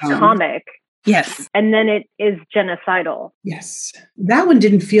starts comic. Yes. And then it is genocidal. Yes. That one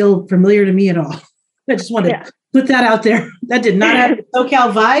didn't feel familiar to me at all. I just wanted to put that out there. That did not have the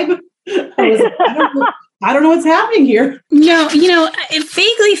SoCal vibe. I don't know what's happening here. No, it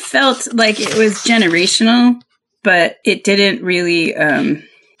vaguely felt like it was generational, but it didn't really,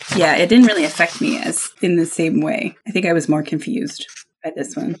 it didn't really affect me as in the same way. I think I was more confused by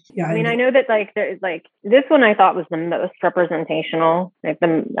this one. Yeah, I know that this one I thought was the most representational, like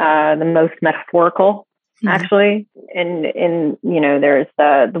the most metaphorical, actually. And there's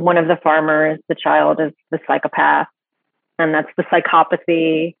the one of the farmers, the child is the psychopath, and that's the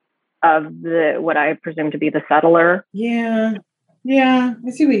psychopathy of what I presume to be the settler. Yeah, I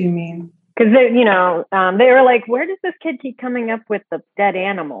see what you mean. Because they were like, where does this kid keep coming up with the dead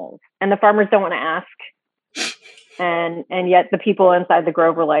animals? And the farmers don't want to ask. And yet the people inside the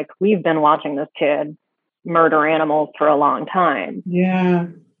grove were like, we've been watching this kid murder animals for a long time. Yeah.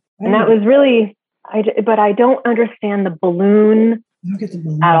 And that was really, but I don't understand the balloon,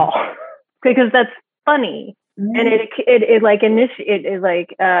 at all. Because that's funny. Mm-hmm. And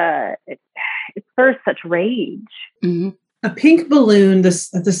it spurs such rage. Mm-hmm. A pink balloon the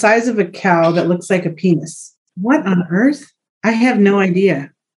size of a cow that looks like a penis. What on earth? I have no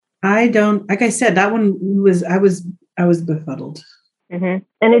idea. I don't, like I said, that one was, I was befuddled. Mm-hmm.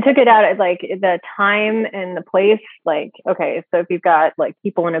 And it took it out at like the time and the place. Like, okay, so if you've got like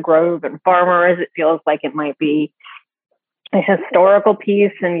people in a grove and farmers, it feels like it might be a historical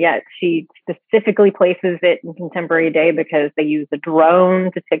piece, and yet she specifically places it in contemporary day because they use a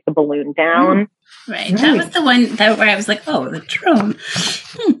drone to take the balloon down. Right. That was the one where I was like, oh, the drone.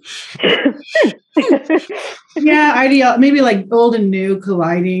 Yeah, maybe like old and new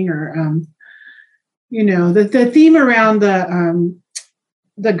colliding, or the theme around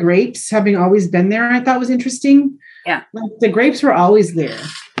the grapes having always been there, I thought was interesting. Yeah. Like the grapes were always there,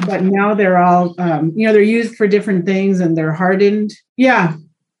 but now they're all, they're used for different things and they're hardened. Yeah.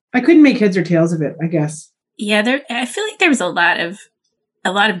 I couldn't make heads or tails of it, I guess. Yeah. I feel like there was a lot of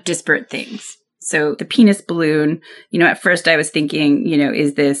disparate things. So the penis balloon, at first I was thinking,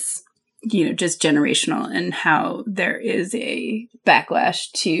 is this, just generational, and how there is a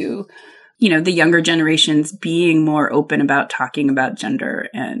backlash to, the younger generations being more open about talking about gender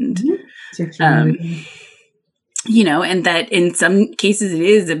and, and that in some cases it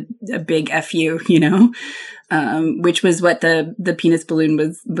is a big FU, which was what the penis balloon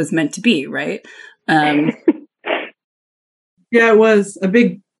was meant to be, right? Yeah, it was a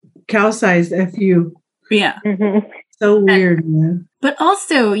big cow-sized FU. Yeah. Mm-hmm. So weird, man. But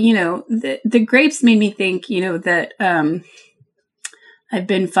also, the grapes made me think, that I've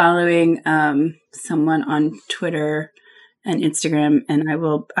been following someone on Twitter and Instagram, and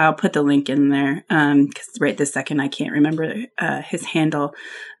I'll put the link in there because right this second I can't remember his handle.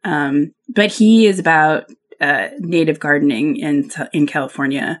 But he is about native gardening in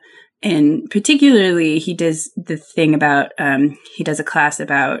California. And particularly, he does the thing about, he does a class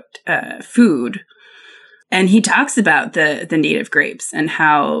about food. And he talks about the native grapes and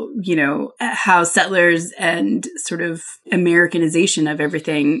how, how settlers and sort of Americanization of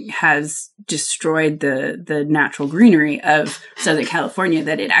everything has destroyed the natural greenery of Southern California,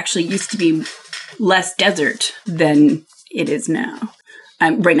 that it actually used to be less desert than it is now.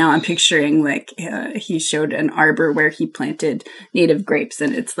 Right now I'm picturing he showed an arbor where he planted native grapes,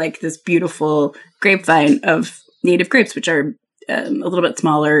 and it's like this beautiful grapevine of native grapes, which are a little bit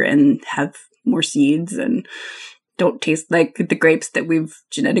smaller and have more seeds and don't taste like the grapes that we've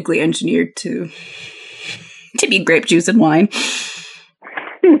genetically engineered to be grape juice and wine.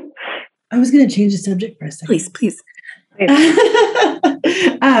 I was going to change the subject for a second. Please.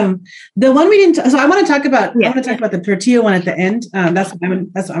 The one we didn't. So I want to talk about. I want to talk about the tortilla one at the end. That's what I'm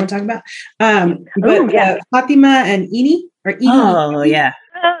going to talk about. Fatima and Ini or Ini. Oh yeah.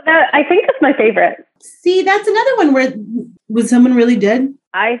 I think that's my favorite. See, that's another one where was someone really dead?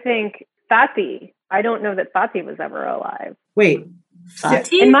 I think Fatih. I don't know that Fatih was ever alive. Wait,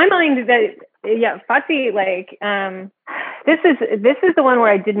 Fatih? In my mind, Fatih. This is the one where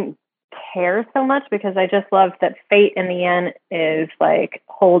I didn't care so much because I just love that fate in the end is like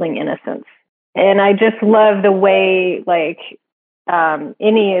holding innocence, and I just love the way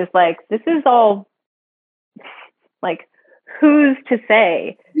Ini is like, this is all like, who's to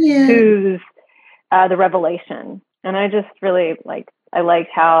say who's the revelation, and I just really I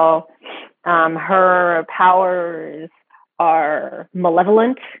liked how her powers are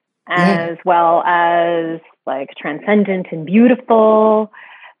malevolent as well as transcendent and beautiful.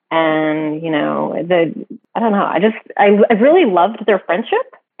 And, I don't know. I really loved their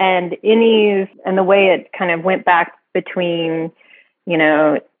friendship and Ini's, and the way it kind of went back between,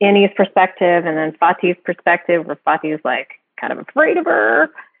 Ini's perspective and then Fatih's perspective, where Fatih's kind of afraid of her.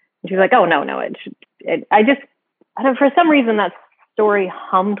 And she's like, oh, no. I don't know, for some reason that story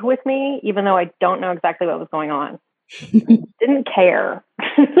hummed with me, even though I don't know exactly what was going on. Didn't care.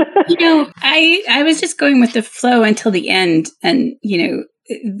 I was just going with the flow until the end, and,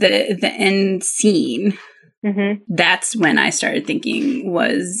 the end scene, that's when I started thinking,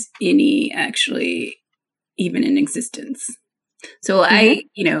 was Ini actually even in existence? So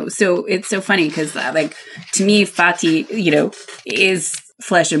so it's so funny because to me, Fatih, is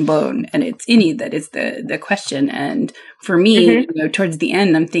flesh and bone, and it's Ini that is the question. And for me, towards the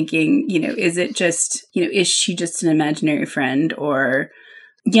end, I'm thinking, is it just, is she just an imaginary friend, or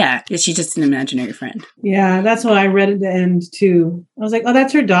is she just an imaginary friend? Yeah, that's what I read at the end too. I was like, oh,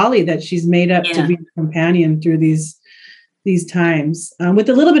 that's her dolly that she's made up to be a companion through these times, with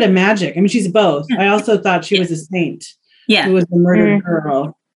a little bit of magic. I mean, she's both. I also thought she was a saint. Yeah. Who was a murdered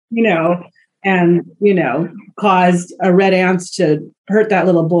girl, and, caused a red ants to hurt that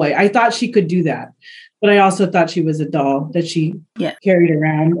little boy. I thought she could do that, but I also thought she was a doll that she carried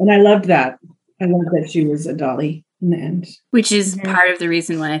around. And I loved that. I loved that she was a dolly in the end. Which is part of the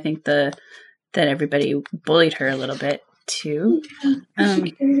reason why I think that everybody bullied her a little bit too.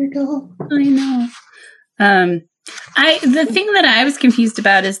 She carried her doll. I know. The thing that I was confused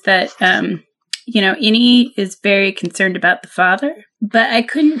about is that, Ini is very concerned about the father, but I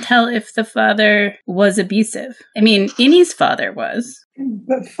couldn't tell if the father was abusive. I mean, Ini's father was.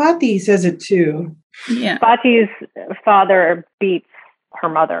 But Fatih says it too. Yeah. Fatih's father beats her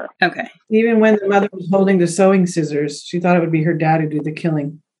mother. Okay. Even when the mother was holding the sewing scissors, she thought it would be her dad who did the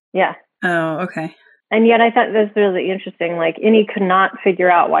killing. Yeah. Oh, okay. And yet I thought this was really interesting. Ini could not figure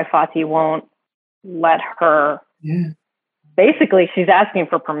out why Fatih won't let her. Yeah. Basically, she's asking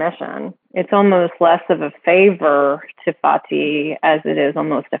for permission. It's almost less of a favor to Fatih as it is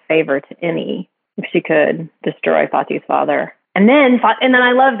almost a favor to Ini, if she could destroy Fatih's father. And then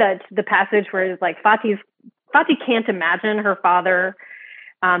I love that the passage where it's Fatih can't imagine her father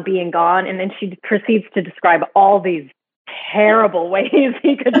being gone, and then she proceeds to describe all these terrible ways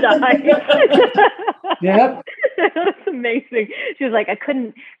he could die. Yep. That's amazing. She was like,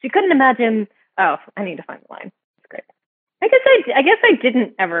 she couldn't imagine. Oh, I need to find the line. It's great. I guess I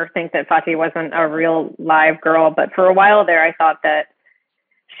didn't ever think that Fati wasn't a real live girl, but for a while there, I thought that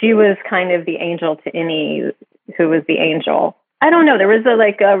she was kind of the angel to Innie, who was the angel. I don't know. There was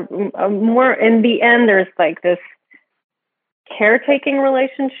a more, in the end, there's like this caretaking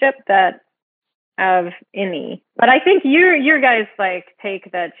relationship that of Innie. But I think your guys like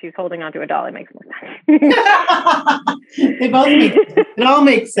take that she's holding onto a doll. It makes more sense. They both make sense. It all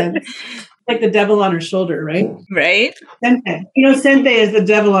makes sense. Like the devil on her shoulder, right? Right. Sente. Sente is the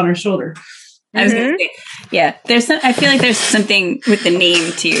devil on her shoulder. I was going to say, yeah. I feel like there's something with the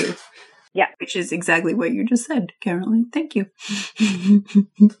name too. Yeah. Which is exactly what you just said, Caroline. Thank you.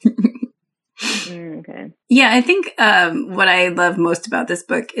 Okay. Yeah, I think what I love most about this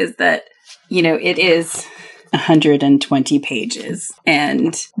book is that, it is 120 pages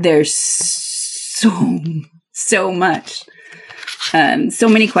and there's so much. So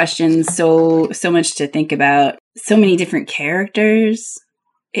many questions, so much to think about, so many different characters.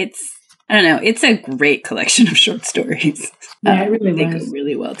 I don't know, it's a great collection of short stories. Yeah, it really they was. go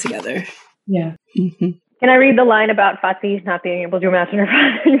really well together. Yeah. Mm-hmm. Can I read the line about Fati not being able to imagine her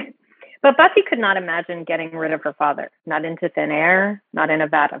father? But Fati could not imagine getting rid of her father, not into thin air, not in a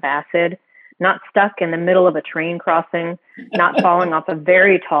vat of acid, not stuck in the middle of a train crossing, not falling off a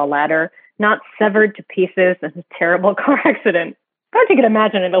very tall ladder, not severed to pieces in a terrible car accident. Fati could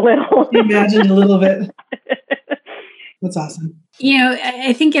imagine it a little. Imagined a little bit. That's awesome.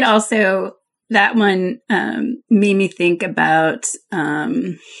 I think it also, that one made me think about,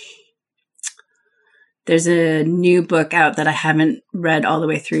 there's a new book out that I haven't read all the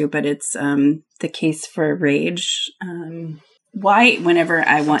way through, but it's The Case for Rage. Why, whenever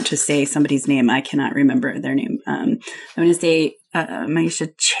I want to say somebody's name, I cannot remember their name. I'm going to say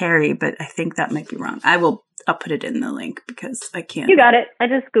Maisha Cherry, but I think that might be wrong. I'll put it in the link because I can't. You got it. I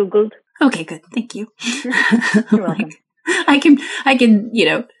just Googled. Okay, good. Thank you. You're welcome. I can,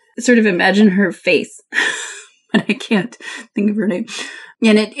 sort of imagine her face, but I can't think of her name.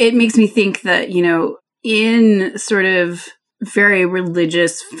 And it makes me think that, in sort of very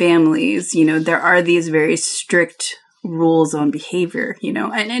religious families, there are these very strict rules on behavior,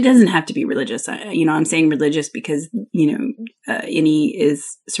 and it doesn't have to be religious. I'm saying religious because, Innie is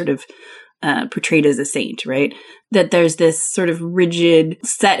sort of portrayed as a saint, right? That there's this sort of rigid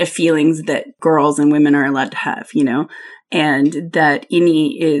set of feelings that girls and women are allowed to have, and that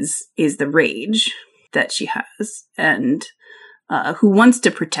Innie is the rage that she has and who wants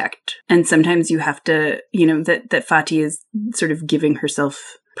to protect. And sometimes you have to, that Fati is sort of giving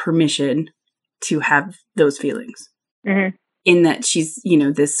herself permission to have those feelings. Mm-hmm. In that she's,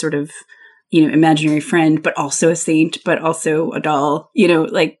 this sort of, imaginary friend, but also a saint, but also a doll,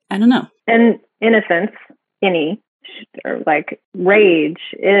 I don't know. And in a sense, Innie, like rage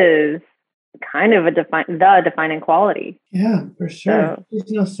is kind of the defining quality. Yeah, for sure. So,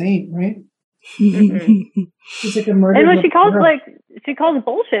 she's no saint, right? mm-hmm. She's like a murder. And when she calls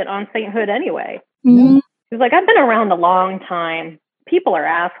bullshit on sainthood anyway. Mm-hmm. She's like, I've been around a long time. People are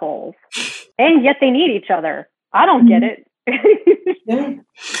assholes, and yet they need each other. I don't get it.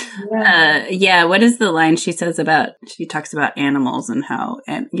 What is the line she says she talks about animals and how,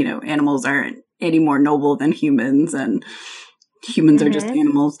 animals aren't any more noble than humans and humans are just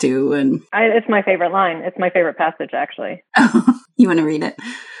animals too. And it's my favorite line. It's my favorite passage, actually. You want to read it?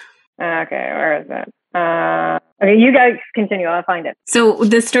 Okay, where is it? Okay, you guys continue. I'll find it. So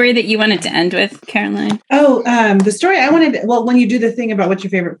the story that you wanted to end with, Caroline? Oh, the story I wanted, when you do the thing about what's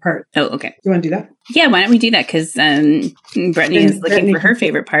your favorite part. Oh, okay. Do you want to do that? Yeah, why don't we do that? Because Brittany is looking for her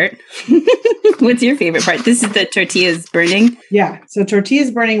favorite part. What's your favorite part? This is the tortillas burning. Yeah. So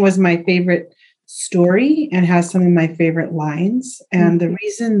tortillas burning was my favorite story and has some of my favorite lines. And the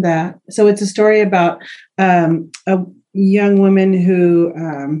reason so it's a story about a young woman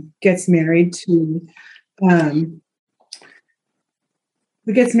who gets married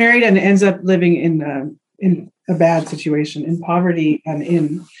and ends up living in a bad situation, in poverty and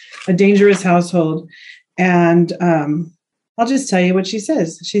in a dangerous household. And I'll just tell you what she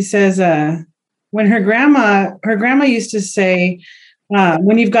says. She says, when her grandma used to say,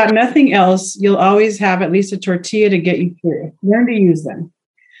 when you've got nothing else, you'll always have at least a tortilla to get you through. Learn to use them.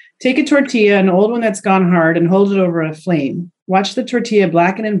 Take a tortilla, an old one that's gone hard, and hold it over a flame. Watch the tortilla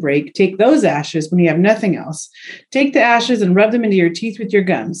blacken and break. Take those ashes when you have nothing else. Take the ashes and rub them into your teeth with your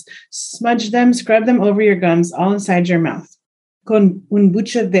gums. Smudge them, scrub them over your gums, all inside your mouth. Con un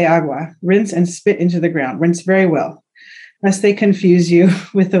bucha de agua. Rinse and spit into the ground. Rinse very well, lest they confuse you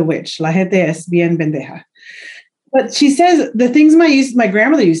with a witch. La gente es bien pendeja. But she says the things my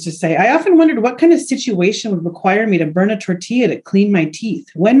grandmother used to say. I often wondered what kind of situation would require me to burn a tortilla to clean my teeth.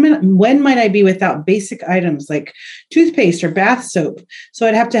 When might I be without basic items like toothpaste or bath soap? So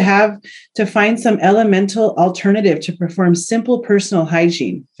I'd have to find some elemental alternative to perform simple personal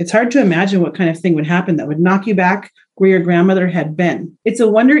hygiene. It's hard to imagine what kind of thing would happen that would knock you back where your grandmother had been. It's a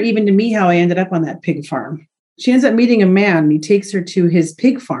wonder even to me how I ended up on that pig farm. She ends up meeting a man and he takes her to his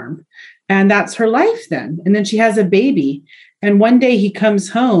pig farm. And that's her life then. And then she has a baby. And one day he comes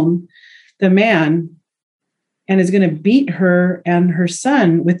home, the man, and is going to beat her and her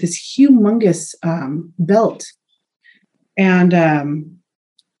son with this humongous belt. And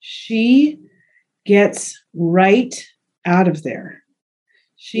she gets right out of there.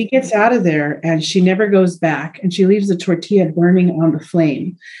 She gets out of there and she never goes back. And she leaves the tortilla burning on the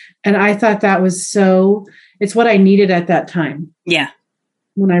flame. And I thought that was it's what I needed at that time. Yeah.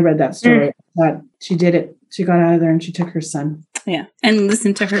 When I read that story, that she did it. She got out of there and she took her son. Yeah. And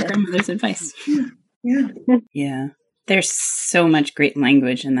listened to her grandmother's advice. Yeah. Yeah. There's so much great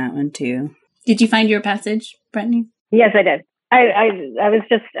language in that one too. Did you find your passage, Brittany? Yes, I did. I was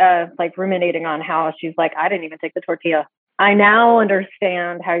just like ruminating on how she's like, I didn't even take the tortilla. I now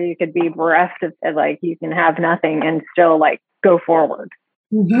understand how you could be bereft of, like, you can have nothing and still like go forward.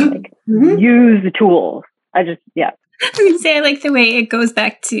 Like, use the tools. I was going to say, I like the way it goes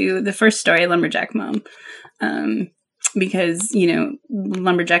back to the first story, Lumberjack Mom. Because,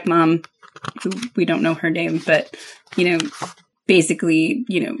 Lumberjack Mom, who we don't know her name, but, basically,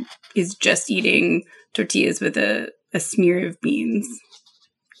 is just eating tortillas with a smear of beans,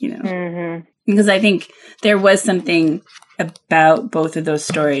 Because I think there was something about both of those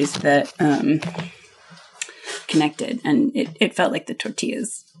stories that connected, and it felt like the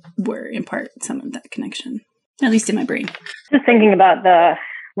tortillas were in part some of that connection. At least in my brain. Just thinking about the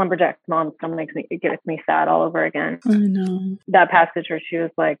Lumberjack Mom still it gets me sad all over again. I know. That passage where she was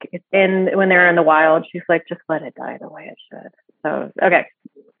like, when they're in the wild, she's like, just let it die the way it should. So, okay.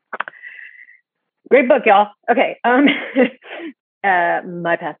 Great book, y'all. Okay.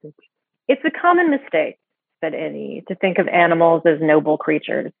 My passage. It's a common mistake, said Annie, to think of animals as noble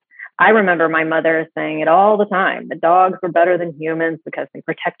creatures. I remember my mother saying it all the time. The dogs were better than humans because they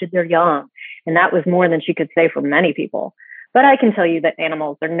protected their young. And that was more than she could say for many people. But I can tell you that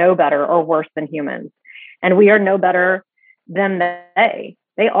animals are no better or worse than humans. And we are no better than they.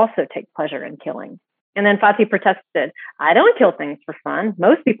 They also take pleasure in killing. And then Fatih protested, I don't kill things for fun.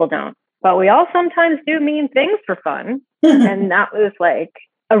 Most people don't. But we all sometimes do mean things for fun. And that was like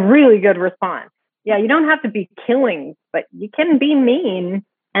a really good response. Yeah, you don't have to be killing, but you can be mean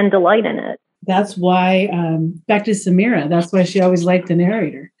and delight in it. That's why, back to Samira, that's why she always liked the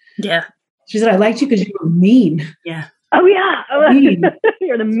narrator. Yeah. She said, I liked you because you were mean. Yeah. Oh, yeah. Mean.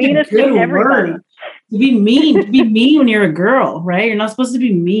 You're the meanest thing everybody. To be mean when you're a girl, right? You're not supposed to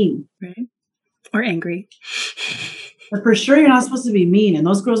be mean. Right. Or angry. But for sure, you're not supposed to be mean. And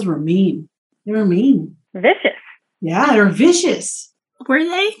those girls were mean. They were mean. Vicious. Yeah, they're vicious. Were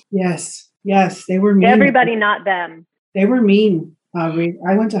they? Yes, they were mean. Everybody, not them. They were mean. I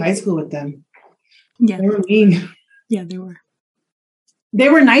went to high school with them. Yeah. They were mean. Yeah, they were. They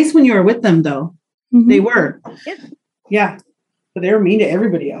were nice when you were with them, though. Mm-hmm. They were. Yeah. But they were mean to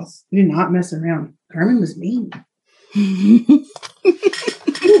everybody else. They did not mess around. Carmen was mean.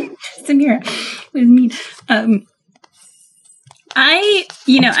 Samira was mean.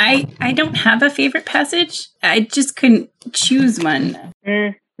 I don't have a favorite passage. I just couldn't choose one.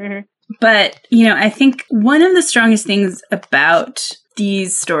 Mm-hmm. But, I think one of the strongest things about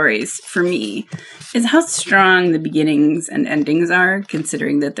these stories for me is how strong the beginnings and endings are,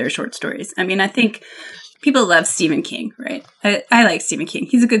 considering that they're short stories. I mean, I think people love Stephen King, right? I like Stephen King.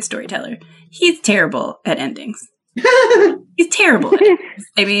 He's a good storyteller. He's terrible at endings. He's terrible at endings.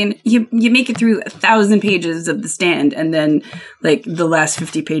 I mean, you make it through 1,000 pages of The Stand, and then, like, the last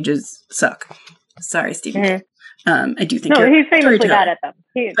 50 pages suck. Sorry, Stephen King. I do think he's famously bad at them.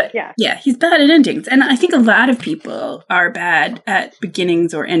 He's bad at endings. And I think a lot of people are bad at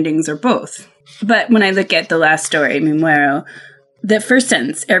beginnings or endings or both. But when I look at the last story, Memuero, the first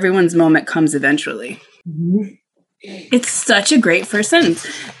sentence, everyone's moment comes eventually. Mm-hmm. It's such a great first sentence.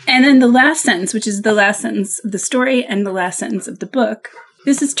 And then the last sentence, which is the last sentence of the story and the last sentence of the book,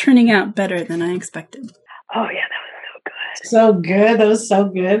 this is turning out better than I expected. Oh, yeah, that was so good. So good. That was so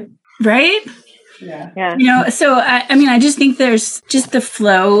good. Right? Yeah. So I just think there's just the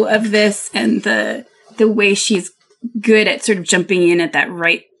flow of this and the way she's good at sort of jumping in at that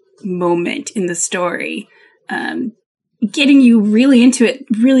right moment in the story, getting you really into it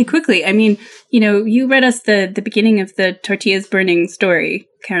really quickly. I mean, you read us the beginning of the tortillas burning story,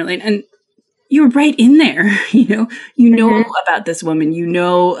 Caroline, and you're right in there. You know about this woman, you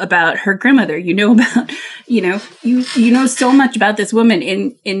know about her grandmother, you know about, you know so much about this woman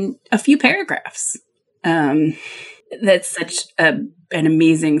in a few paragraphs. That's such an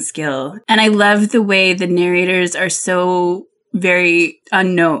amazing skill. And I love the way the narrators are so very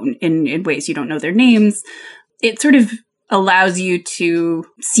unknown in ways you don't know their names. It sort of allows you to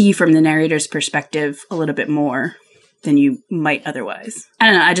see from the narrator's perspective a little bit more than you might otherwise. I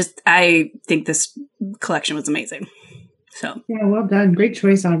don't know. I think this collection was amazing. So yeah, well done. Great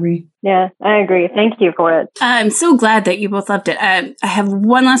choice, Aubrey. Yeah, I agree. Thank you for it. I'm so glad that you both loved it. I have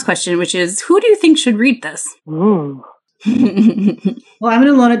one last question, which is, who do you think should read this? Ooh. Well, I'm going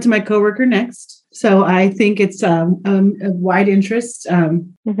to loan it to my coworker next. So I think it's a wide interest. I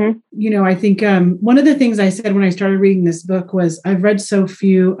think one of the things I said when I started reading this book was I've read so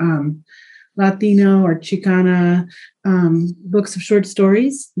few Latino or Chicana books of short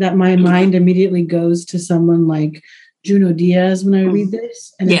stories that my mind immediately goes to someone like Junot Diaz when I read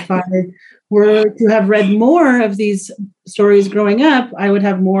this. And if I were to have read more of these stories growing up, I would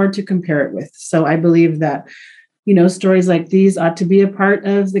have more to compare it with. So I believe that, stories like these ought to be a part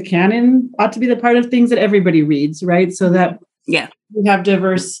of the canon, ought to be the part of things that everybody reads, right? So that we have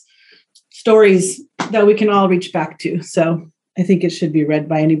diverse stories that we can all reach back to. So I think it should be read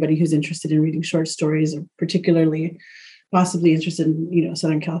by anybody who's interested in reading short stories, or particularly possibly interested in,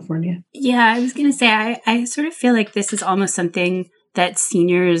 Southern California. Yeah, I was going to say, I sort of feel like this is almost something that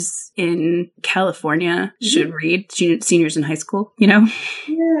seniors in California should read, seniors in high school, Yeah.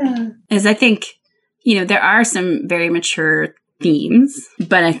 As I think, there are some very mature themes,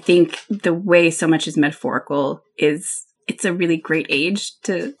 but I think the way so much is metaphorical it's a really great age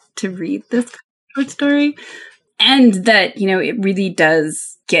to read this short story. And that, it really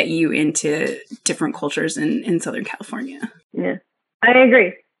does get you into different cultures in Southern California. Yeah, I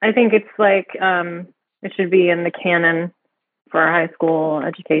agree. I think it's like, it should be in the canon for our high school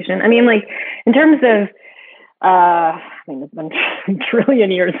education. I mean, like, in terms of, it's been a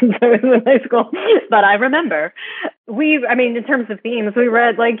trillion years since I was in high school, but I remember in terms of themes, we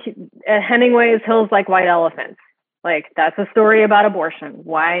read like Hemingway's Hills Like White Elephants. Like, that's a story about abortion.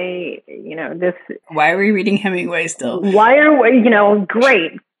 Why, Why are we reading Hemingway still? Why are we,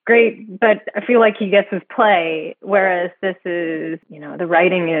 great. But I feel like he gets his play, whereas this is, the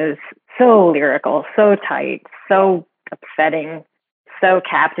writing is so lyrical, so tight, so upsetting, so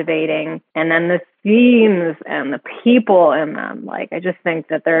captivating. And then the themes and the people in them, like, I just think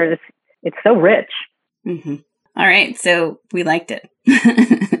that it's so rich. Mm-hmm. All right. So we liked it.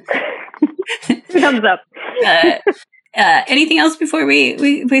 Thumbs up. Anything else before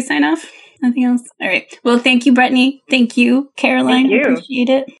we sign off? Nothing else? All right. Well, thank you, Brittany. Thank you, Caroline. Thank you. Appreciate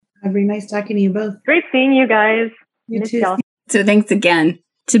it. Very nice talking to you both. Great seeing you guys. You too. So thanks again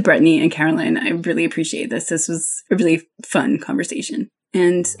to Brittany and Caroline. I really appreciate this. This was a really fun conversation.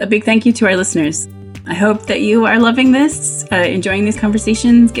 And a big thank you to our listeners. I hope that you are loving this, enjoying these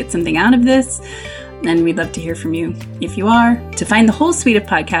conversations, get something out of this. And we'd love to hear from you if you are. To find the whole suite of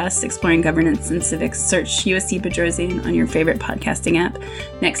podcasts exploring governance and civics, search USC Bedrosian on your favorite podcasting app.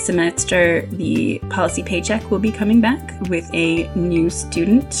 Next semester, the Policy Paycheck will be coming back with a new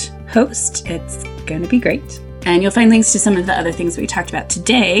student host. It's going to be great. And you'll find links to some of the other things we talked about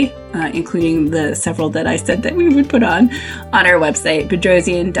today, including the several that I said that we would put on our website,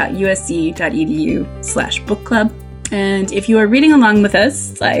 bedrosian.usc.edu/book club. And if you are reading along with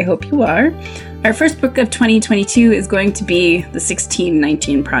us, I hope you are, our first book of 2022 is going to be the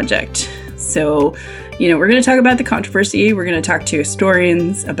 1619 Project. So, we're going to talk about the controversy. We're going to talk to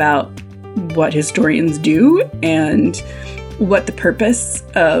historians about what historians do and what the purpose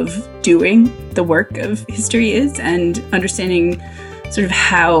of doing the work of history is, and understanding sort of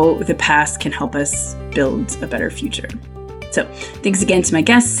how the past can help us build a better future. So thanks again to my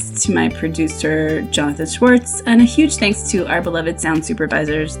guests, to my producer, Jonathan Schwartz, and a huge thanks to our beloved sound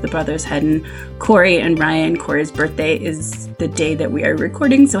supervisors, the brothers Hedden, Corey and Ryan. Corey's birthday is the day that we are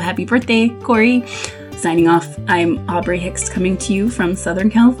recording, so happy birthday, Corey. Signing off, I'm Aubrey Hicks, coming to you from Southern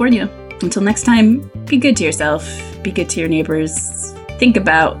California. Until next time, be good to yourself, be good to your neighbors, think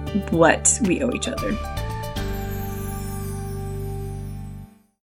about what we owe each other.